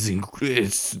 because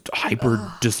it's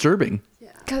hyper disturbing.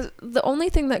 Because the only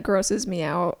thing that grosses me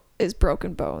out is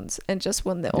broken bones, and just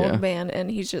when the Yeah. old man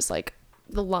and he's just like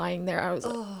lying there, I was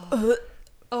like,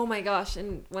 Oh my gosh!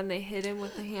 And when they hit him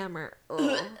with the hammer,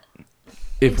 ugh.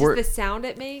 If And we're just the sound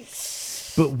it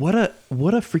makes. But what a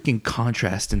freaking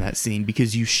contrast in that scene,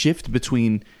 because you shift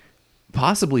between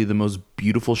possibly the most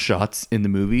beautiful shots in the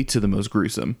movie to the most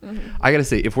gruesome. I gotta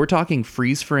say, if we're talking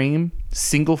freeze frame,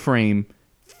 single frame,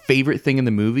 favorite thing in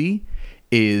the movie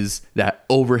is that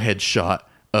overhead shot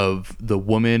of the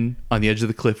woman on the edge of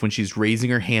the cliff when she's raising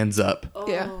her hands up.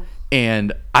 yeah.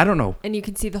 And I don't know. And you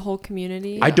can see the whole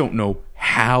community. I don't know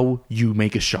how you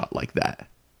make a shot like that.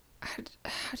 How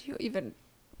do you even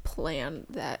plan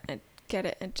that and get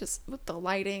it, and just with the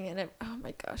lighting and it? Oh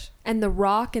my gosh. And the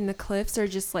rock and the cliffs are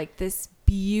just like this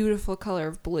beautiful color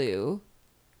of blue.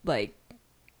 Like,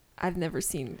 I've never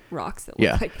seen rocks that look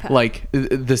Yeah. like that. Like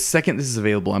the second this is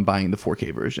available, I'm buying the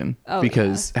 4K version, Oh,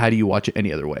 because how do you watch it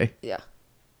any other way? Yeah.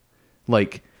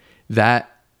 Like that.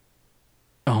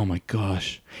 Oh my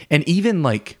gosh. And even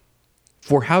like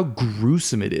for how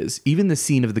gruesome it is, even the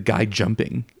scene of the guy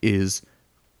jumping is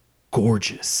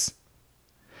gorgeous,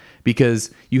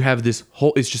 because you have this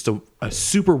whole, it's just a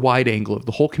super wide angle of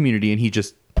the whole community, and he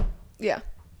just, Yeah.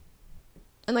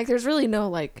 And like there's really no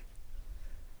like,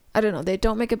 I don't know, they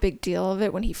don't make a big deal of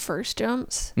it when he first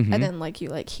jumps, and then like you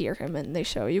like hear him and they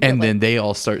show you, but, and like, then they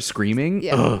all start screaming.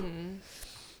 Yeah. Ugh.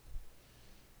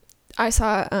 I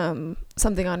saw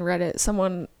something on Reddit.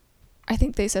 Someone, I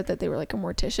think they said that they were like a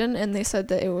mortician, and they said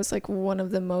that it was like one of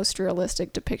the most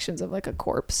realistic depictions of like a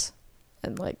corpse,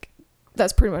 and like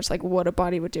that's pretty much like what a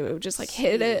body would do. It would just like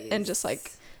hit it and just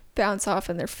like bounce off,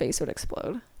 and their face would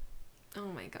explode. Oh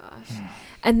my gosh.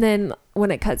 And then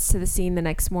when it cuts to the scene the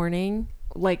next morning,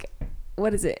 like,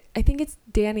 what is it? I think it's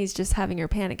Danny's just having her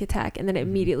panic attack, and then it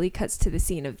immediately cuts to the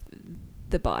scene of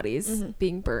the bodies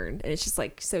being burned, and it's just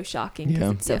like so shocking because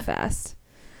Yeah. it's so fast.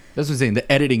 That's what I'm saying. The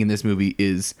editing in this movie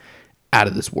is out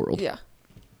of this world. Yeah.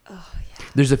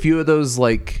 There's a few of those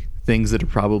like things that are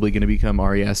probably going to become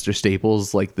Ari Aster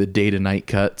staples, like the day to night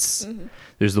cuts.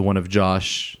 There's the one of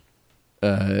Josh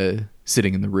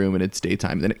sitting in the room and it's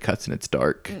daytime, then it cuts and it's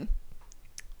dark.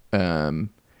 But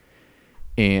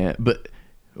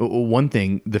one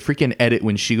thing, the freaking edit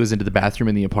when she goes into the bathroom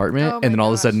in the apartment, Oh and then my all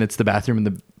of a gosh. sudden it's the bathroom in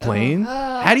the plane.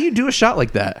 How do you do a shot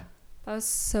like that? That was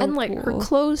so And like her cool.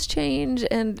 clothes change,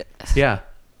 and Yeah,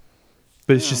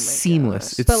 but it's Oh just my seamless.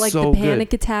 gosh. It's But like so the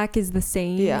panic good. attack is the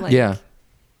same. Yeah. Like, Yeah,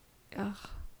 ugh.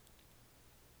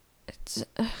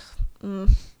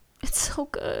 it's so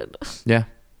good. yeah,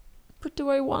 But do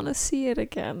I want to see it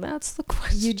again? That's the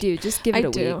question. You do. Just give it I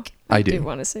a do. week. I do.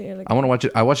 want to see it again. I want to watch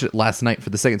it. I watched it last night for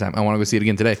the second time. I want to go see it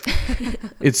again today.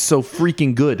 It's so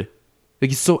freaking good.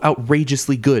 Like, it's so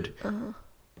outrageously good.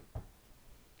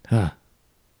 Huh.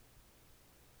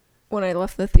 When I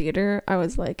left the theater, I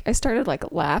was like, I started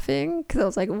like laughing because I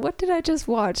was like, what did I just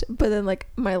watch? But then like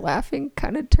my laughing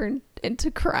kind of turned into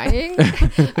crying.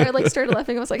 I like started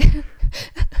laughing. I was like,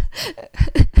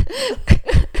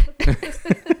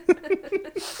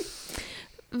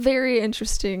 very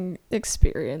interesting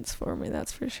experience for me.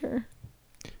 That's for sure.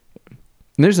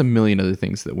 And there's a million other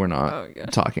things that we're not Oh, gosh.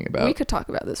 talking about. We could talk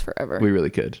about this forever. We really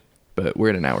could, but we're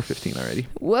at an hour 15 already.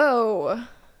 Whoa.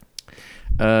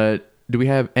 Do we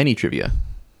have any trivia?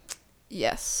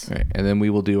 Yes. All right, and then we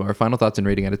will do our final thoughts and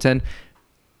rating out of 10.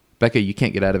 Becca, you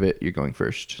can't get out of it. You're going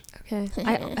first. Okay.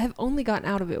 I have only gotten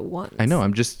out of it once. I know.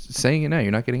 I'm just saying it now.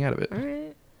 You're not getting out of it. All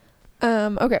right.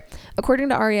 Okay. According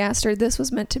to Ari Aster, this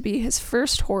was meant to be his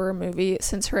first horror movie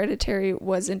since Hereditary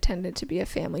was intended to be a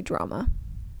family drama.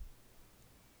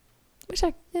 Which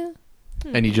yeah.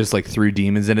 And he just like threw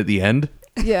demons in at the end.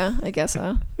 Yeah, I guess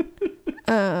so.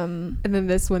 And then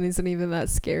this one isn't even that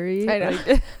scary.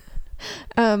 I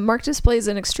know. Mark displays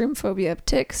an extreme phobia of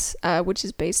ticks, which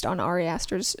is based on Ari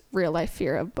Aster's real life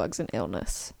fear of bugs and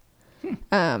illness.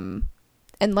 And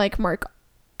like Mark,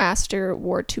 Aster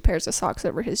wore 2 pairs of socks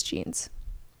over his jeans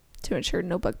to ensure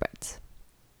no bug bites.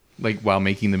 Like while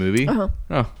making the movie. Uh-huh.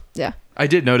 Oh, Yeah. I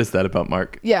did notice that about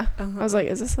Mark. Yeah. Uh-huh. I was like,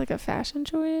 is this like a fashion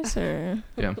choice or...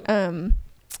 Yeah.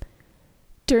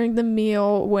 During the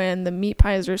meal, when the meat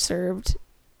pies are served,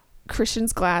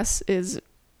 Christian's glass is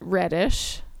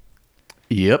reddish.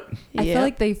 Yep. I Yep. feel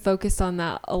like they focused on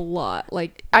that a lot.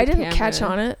 Like I the didn't catch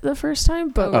camera. on it the first time,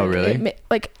 but Oh, like, really?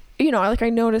 I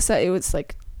noticed that it was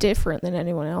like different than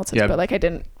anyone else's, Yeah. but like I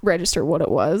didn't register what it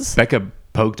was. Becca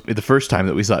poked me the first time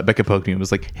that we saw it. Becca poked me and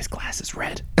was like, his glass is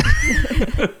red.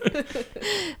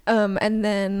 And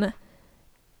then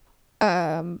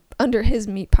under his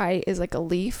meat pie is like a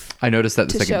leaf I noticed that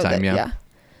the to second show time. that,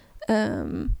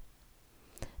 Yeah.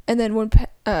 And then when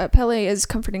Pele is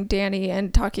comforting Danny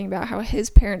and talking about how his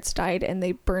parents died and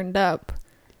they burned up,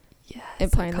 Yes,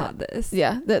 implying I caught this.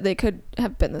 that they could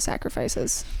have been the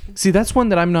sacrifices. See, that's one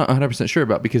that I'm not 100% sure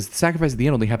about because the sacrifice at the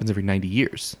end only happens every 90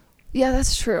 years. Yeah,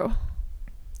 that's true.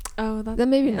 Oh, that's, Then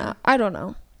maybe yeah. not. I don't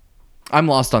know. I'm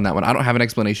lost on that one. I don't have an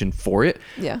explanation for it.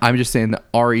 Yeah. I'm just saying that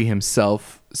Ari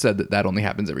himself said that that only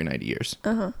happens every 90 years.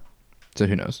 Uh-huh. So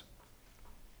who knows?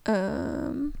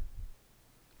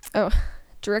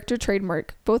 Director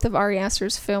trademark. Both of Ari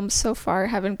Aster's films so far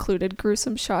have included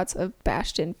gruesome shots of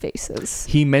bashed in faces.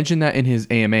 He mentioned that in his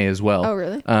AMA as well. Oh,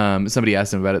 really? Somebody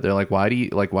asked him about it. They're like, why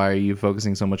are you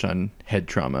focusing so much on head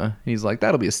trauma? And he's like,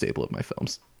 that'll be a staple of my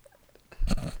films.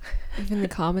 Even the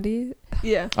comedy.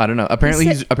 Yeah. I don't know. Apparently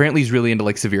He said- he's really into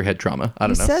like severe head trauma. I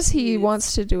don't know. He says he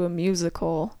wants to do a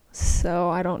musical, so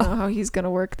I don't know how he's going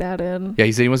to work that in. Yeah,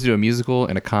 he said he wants to do a musical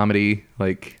and a comedy.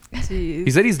 Like, Jeez.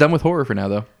 he said he's done with horror for now,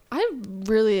 though. I'm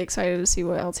really excited to see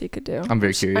what else he could do. I'm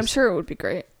very curious. I'm sure it would be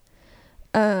great.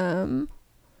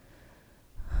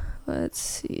 Let's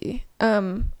see.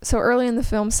 So early in the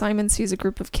film, Simon sees a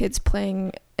group of kids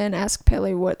playing and asks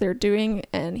Pele what they're doing,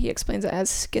 and he explains it as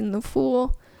skin the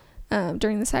fool.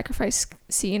 During the sacrifice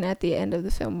scene at the end of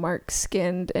the film, Mark's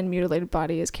skinned and mutilated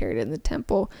body is carried in the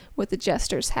temple with the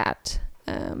jester's hat.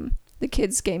 The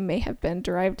kids' game may have been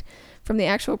derived from the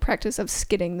actual practice of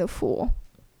skinning the fool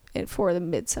for the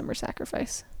midsummer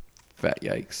sacrifice. Fat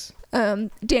yikes.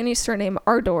 Danny's surname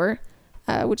Ardor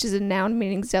which is a noun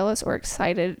meaning zealous or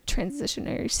excited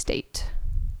transitionary state.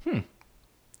 And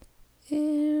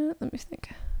let me think.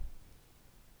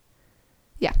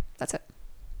 Yeah, that's it.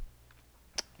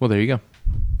 Well, there you go.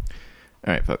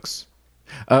 All right, folks.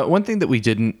 One thing that we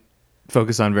didn't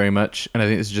focus on very much, and I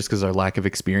think this is just because of our lack of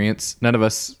experience. None of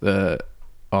us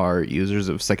are users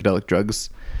of psychedelic drugs,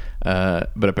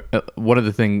 but one of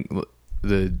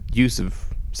the use of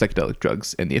psychedelic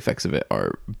drugs and the effects of it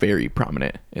are very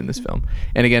prominent in this film.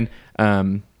 And again,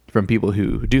 from people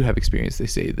who do have experience, they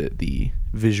say that the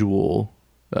visual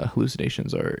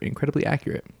hallucinations are incredibly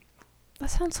accurate. That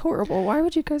sounds horrible. Why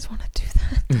would you guys want to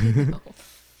do that?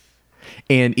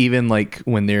 And even like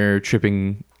when they're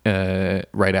tripping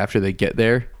right after they get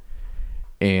there,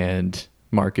 and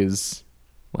Mark is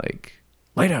like,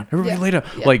 lay down, everybody lay down.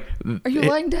 Yeah. Like, Are you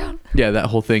lying down? Yeah, that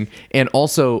whole thing. And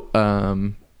also,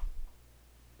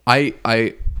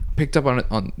 I picked up on it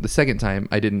on the second time.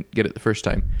 I didn't get it the first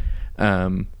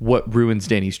time. What ruins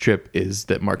Danny's trip is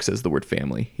that Mark says the word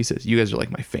family. He says, "You guys are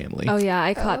like my family." Oh yeah,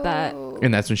 I caught that.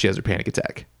 And that's when she has her panic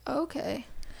attack. Okay.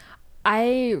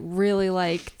 I really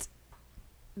liked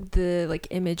the like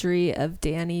imagery of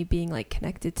Danny being like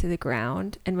connected to the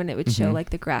ground, and when it would show like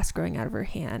the grass growing out of her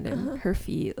hand and her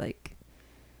feet, like,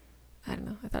 I don't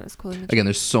know, I thought it was cool imagery. Again,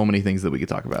 there's so many things that we could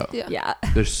talk about. Yeah.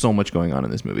 There's so much going on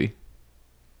in this movie.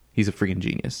 He's a freaking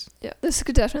genius. Yeah, this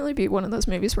could definitely be one of those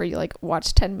movies where you like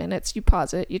watch 10 minutes, you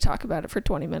pause it, you talk about it for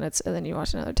 20 minutes, and then you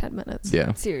watch another 10 minutes.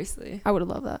 Yeah. Seriously. I would have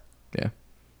loved that. Yeah.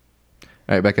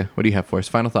 All right, Becca, what do you have for us?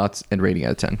 Final thoughts and rating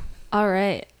out of 10. All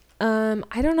right.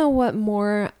 I don't know what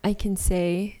more I can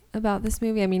say about this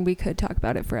movie. I mean, we could talk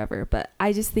about it forever, but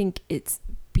I just think it's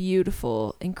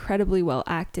beautiful, incredibly well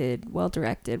acted, well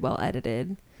directed, well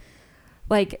edited.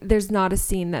 Like, there's not a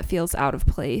scene that feels out of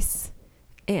place,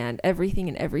 and everything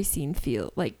in every scene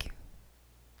feel like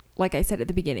I said at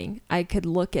the beginning, I could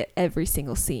look at every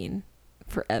single scene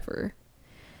forever.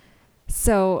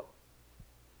 So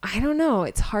I don't know,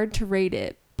 it's hard to rate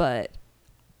it, but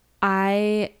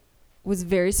I was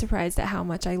very surprised at how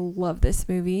much I love this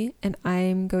movie, and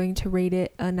I'm going to rate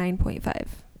it a 9.5.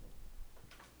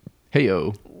 Hey,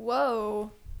 yo.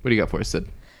 Whoa. What do you got for us, Sid?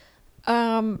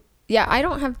 Yeah, I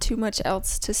don't have too much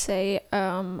else to say.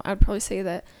 I'd probably say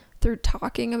that through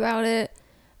talking about it,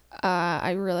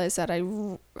 I realized that I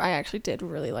actually did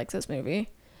really like this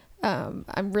movie.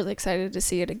 I'm really excited to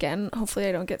see it again. Hopefully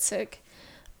I don't get sick.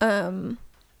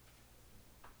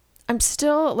 I'm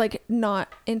still like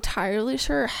not entirely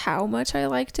sure how much I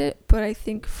liked it, but I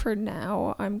think for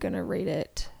now I'm going to rate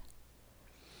it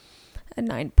a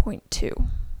 9.2.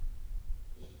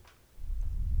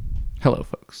 Hello,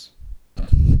 folks.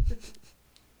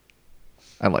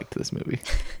 I liked this movie.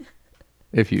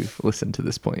 If you've listened to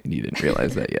this point and you didn't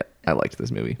realize that yet, I liked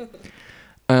this movie.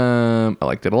 I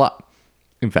liked it a lot.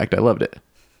 In fact, I loved it.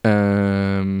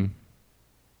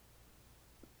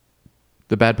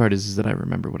 The bad part is that I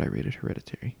remember what I rated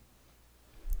Hereditary.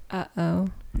 Uh-oh.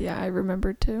 Yeah, I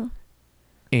remembered too.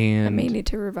 And I may need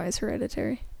to revise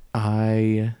Hereditary.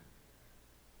 I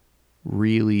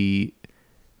really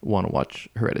want to watch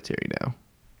Hereditary now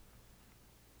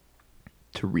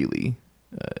to really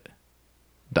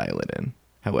dial it in.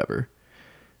 However,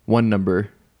 one number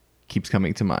keeps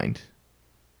coming to mind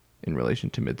in relation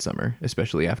to Midsommar,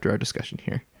 especially after our discussion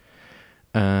here.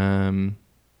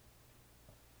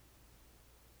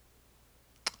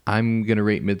 I'm going to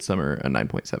rate Midsommar a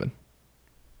 9.7.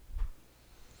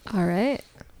 All right.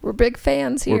 We're big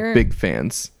fans here. We're big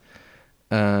fans.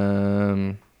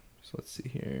 So let's see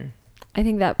here. I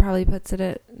think that probably puts it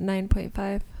at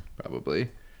 9.5. Probably.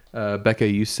 Becca,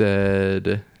 you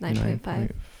said 9.5.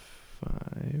 9.5.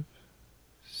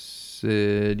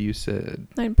 Sid, you said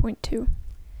 9.2.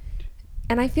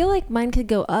 And I feel like mine could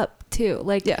go up too.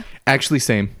 Like, Yeah. actually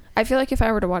same. I feel like if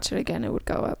I were to watch it again, it would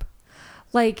go up.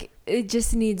 like it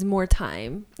just needs more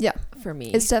time. Yeah. For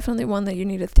me. It's definitely one that you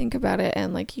need to think about it,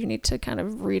 and like you need to kind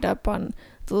of read up on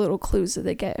the little clues that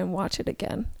they get and watch it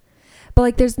again. But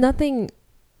like there's nothing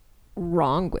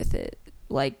wrong with it.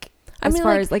 Like as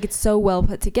far as like it's so well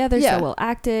put together, Yeah. so well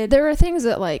acted. There are things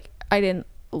that like I didn't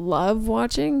love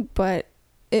watching, but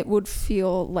it would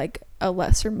feel like a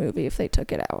lesser movie if they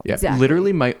took it out. Yeah. Exactly.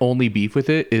 Literally my only beef with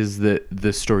it is that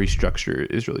the story structure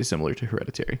is really similar to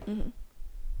Hereditary. Mm-hmm.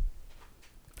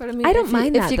 But I mean, I don't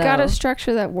mind if that, you got though. a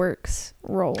structure that works,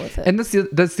 roll with it. And that's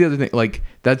the other thing. Like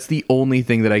that's the only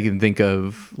thing that I can think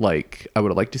of. Like I would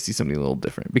have liked to see something a little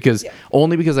different because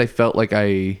only because I felt like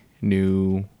I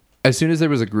knew as soon as there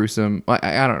was a gruesome.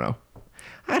 I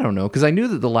don't know because I knew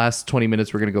that the last 20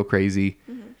 minutes were gonna go crazy,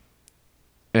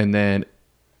 and then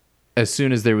as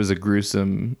soon as there was a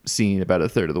gruesome scene about a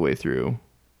third of the way through,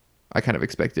 I kind of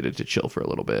expected it to chill for a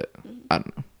little bit. I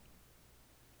don't know.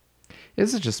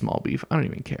 It's such a small beef. I don't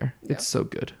even care. Yeah. It's so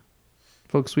good.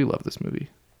 Folks, we love this movie.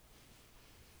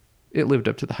 It lived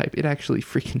up to the hype. It actually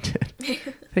freaking did.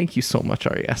 Thank you so much,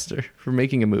 Ari Aster, for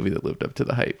making a movie that lived up to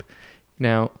the hype.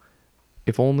 Now,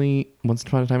 if only Once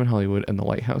Upon a Time in Hollywood and The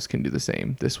Lighthouse can do the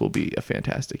same, this will be a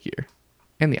fantastic year.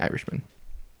 And The Irishman.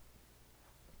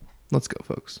 Let's go,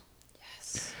 folks.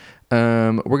 Yes.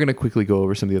 We're going to quickly go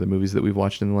over some of the other movies that we've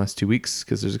watched in the last 2 weeks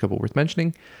because there's a couple worth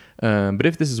mentioning. But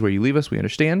if this is where you leave us, we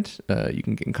understand. You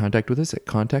can get in contact with us at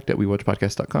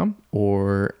contact@wewatchpodcast.com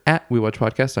or at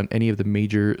WeWatchPodcast on any of the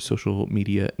major social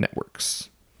media networks.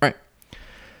 All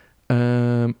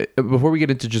right. Before we get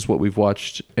into just what we've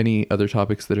watched, any other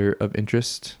topics that are of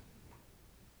interest?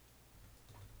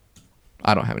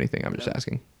 I don't have anything. I'm just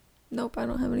asking. Nope, I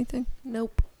don't have anything.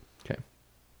 Nope. Okay.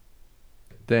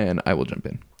 Then I will jump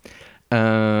in.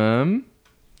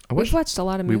 We've watched a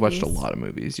lot of movies. We watched a lot of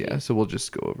movies, yeah. So we'll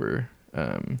just go over.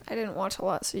 I didn't watch a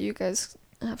lot, so you guys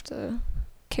have to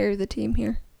carry the team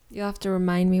here. You'll have to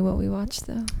remind me what we watched,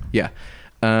 though. Yeah.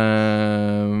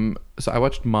 So I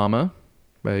watched Mama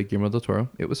by Guillermo del Toro.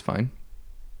 It was fine.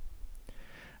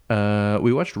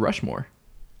 We watched Rushmore.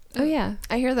 Oh, yeah.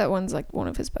 I hear that one's like one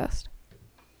of his best.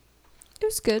 It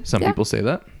was good. Some people say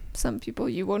that. Some people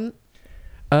you wouldn't.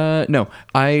 No,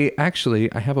 I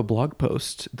have a blog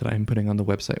post that I'm putting on the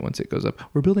website once it goes up.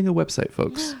 We're building a website,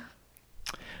 folks.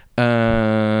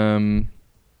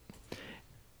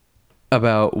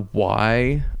 About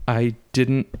why I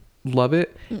didn't love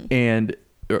it. And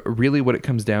really what it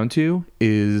comes down to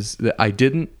is that I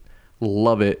didn't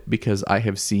love it because I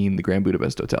have seen the Grand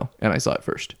Budapest Hotel and I saw it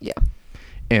first. Yeah.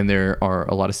 And there are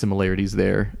a lot of similarities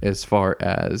there as far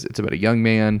as it's about a young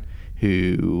man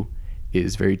who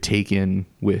is very taken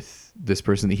with this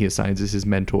person that he assigns as his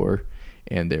mentor.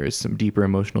 And there is some deeper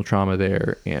emotional trauma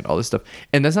there and all this stuff.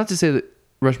 And that's not to say that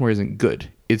Rushmore isn't good.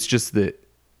 It's just that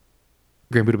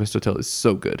Grand Budapest Hotel is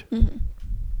so good. Mm-hmm.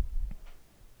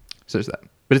 So there's that.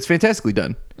 But it's fantastically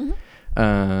done.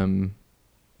 Mm-hmm.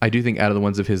 I do think out of the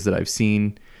ones of his that I've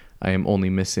seen, I am only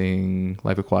missing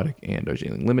Life Aquatic and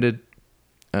Darjeeling Limited.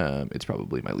 It's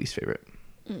probably my least favorite.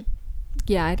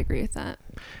 Yeah, I'd agree with that.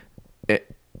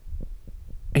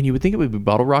 And you would think it would be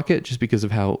Bottle Rocket just because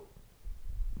of how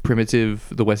primitive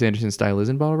the Wes Anderson style is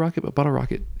in Bottle Rocket, but Bottle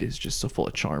Rocket is just so full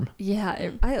of charm.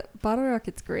 Yeah, Bottle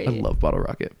Rocket's great. I love Bottle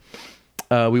Rocket.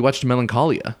 We watched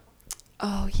Melancholia.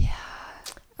 Oh, yeah.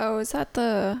 Oh, is that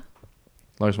the...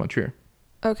 Lars von Trier.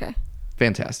 Okay.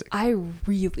 Fantastic. I'm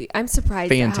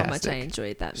surprised at how much I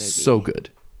enjoyed that movie. So good.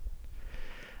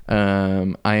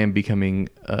 I am becoming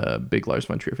a big Lars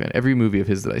von Trier fan. Every movie of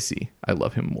his that I see, I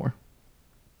love him more.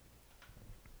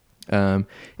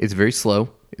 It's very slow.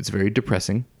 It's very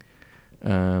depressing.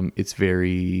 It's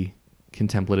very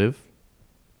contemplative.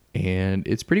 And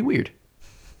it's pretty weird.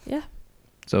 Yeah.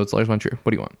 So it's Lars von Trier.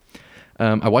 What do you want?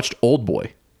 I watched Old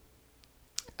Boy.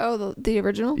 Oh, the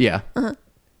original? Yeah. Uh-huh.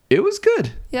 It was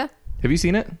good. Yeah. Have you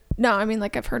seen it? No, I mean,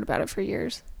 like, I've heard about it for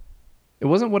years. It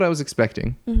wasn't what I was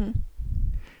expecting. Mm-hmm.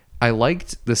 I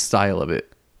liked the style of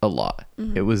it a lot.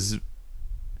 Mm-hmm. It was,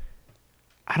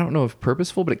 I don't know if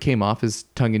purposeful, but it came off as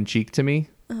tongue-in-cheek to me.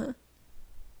 Uh-huh.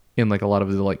 In like a lot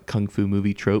of the like kung fu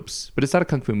movie tropes. But it's not a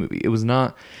kung fu movie. It was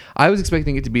not, I was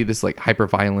expecting it to be this like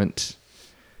hyper-violent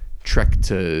trek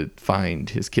to find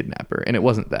his kidnapper. And it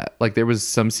wasn't that. Like there was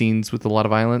some scenes with a lot of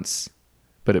violence,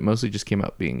 but it mostly just came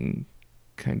out being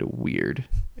kind of weird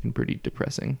and pretty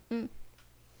depressing.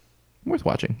 Worth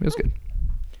watching. It was good.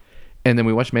 And then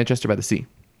we watched Manchester by the Sea.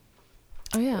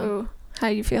 Oh, yeah. Ooh, how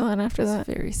you feeling after that?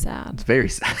 It's very sad. It's very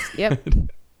sad. Yep.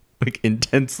 Like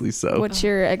intensely so. What's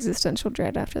your existential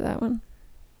dread after that one?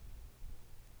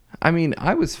 I mean,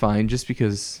 I was fine just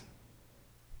because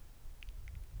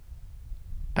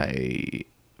I,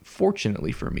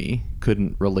 fortunately for me,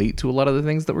 couldn't relate to a lot of the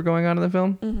things that were going on in the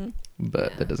film. Mm-hmm.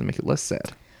 But that doesn't make it less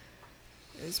sad.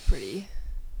 It was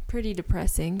pretty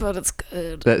depressing. But it's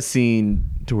good. That scene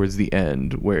towards the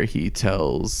end where he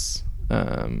tells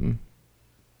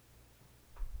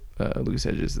Lucas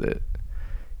Hedges that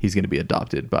he's going to be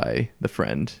adopted by the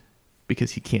friend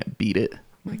because he can't beat it.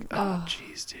 I'm like, oh,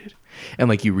 jeez, dude. And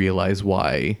like you realize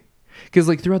why. Because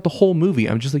like throughout the whole movie,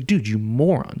 I'm just like, dude, you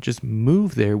moron. Just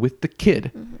move there with the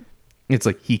kid. Mm-hmm. It's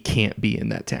like he can't be in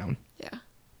that town. Yeah.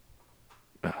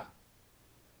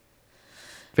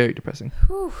 Very depressing.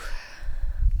 Whew.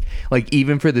 Like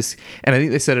even for this, and I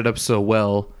think they set it up so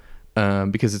well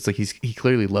because it's like he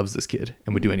clearly loves this kid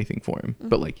and would do anything for him,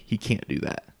 but like he can't do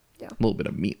that. Yeah. A little bit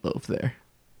of meatloaf there.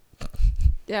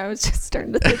 Yeah, I was just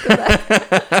starting to think of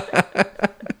that.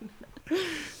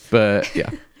 But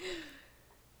yeah.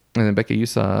 And then Becca, you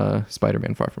saw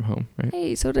Spider-Man: Far From Home, right?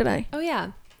 Hey, so did I. Oh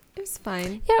yeah, it was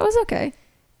fine. Yeah, it was okay.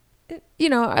 You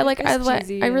know, I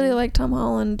really like Tom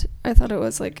Holland. I thought it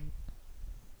was like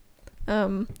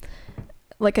a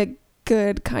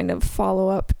good kind of follow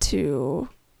up to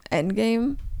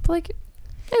Endgame. But like, it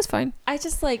was fine. I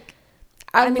just like.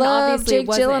 I mean, love obviously Jake it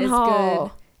wasn't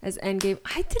Gyllenhaal. as Endgame.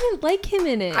 I didn't like him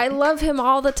in it. I love him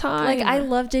all the time. like I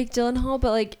love Jake Gyllenhaal,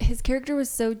 but like his character was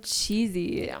so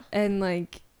cheesy. Yeah. And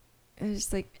like I was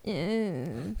just like,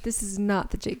 this is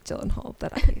not the Jake Gyllenhaal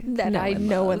that I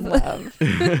know and love.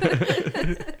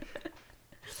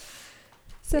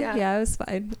 So yeah, it was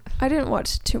fine. I didn't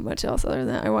watch too much else other than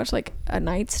that. I watched like A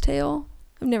Knight's Tale.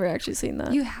 I've never actually seen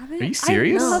that. You haven't? Are you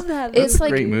serious? I love that. That's It's a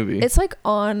like great movie. It's like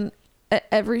on at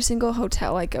every single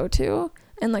hotel I go to,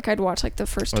 and like I'd watch like the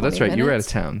first 20 that's right. minutes. You were out of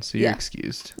town, so you're Yeah.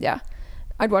 excused. Yeah.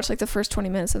 I'd watch like the first 20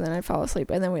 minutes and then I'd fall asleep,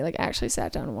 and then we like actually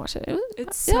sat down and watched it.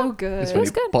 It's so good. It's It was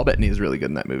funny. good. Paul Bettany is really good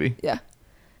in that movie. Yeah.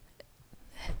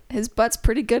 His butt's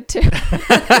pretty good too.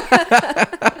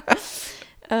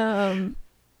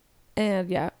 And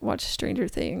yeah, watch Stranger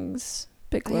Things,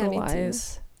 Big Oh, yeah, Little me too.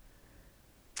 Lies.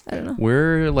 I don't know.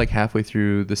 We're like halfway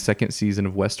through the second season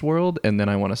of Westworld, and then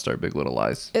I want to start Big Little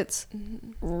Lies. It's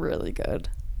really good.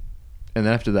 And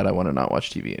then after that, I want to not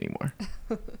watch TV anymore.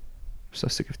 I'm so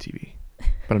sick of TV.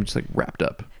 But I'm just like wrapped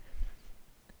up.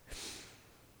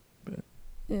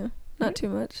 Yeah. Not too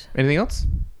much. Anything else?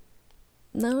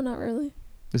 No, not really.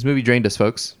 This movie drained us,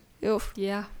 folks. Oof.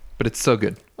 Yeah. But it's so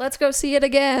good. Let's go see it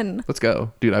again. Let's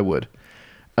go. Dude, I would.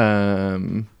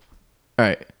 All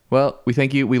right. Well, we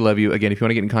thank you. We love you. Again, if you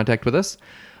want to get in contact with us,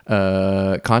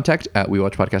 contact at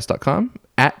wewatchpodcast.com,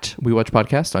 at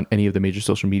wewatchpodcast on any of the major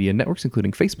social media networks,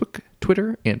 including Facebook,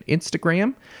 Twitter, and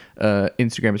Instagram.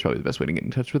 Instagram is probably the best way to get in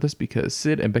touch with us because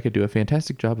Sid and Becca do a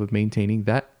fantastic job of maintaining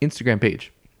that Instagram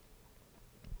page.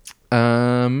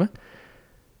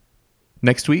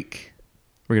 Next week,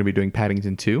 we're going to be doing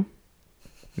Paddington 2.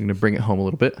 I'm going to bring it home a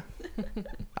little bit.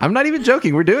 I'm not even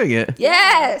joking. We're doing it.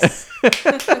 Yes.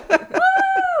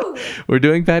 We're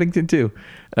doing Paddington 2.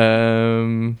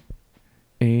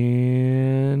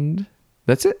 And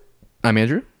that's it. I'm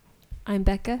Andrew. I'm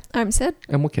Becca. I'm Sid.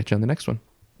 And we'll catch you on the next one.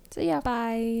 So yeah.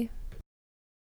 Bye.